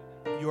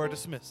 You are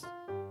dismissed.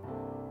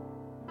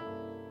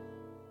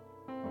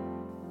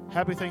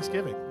 Happy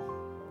Thanksgiving.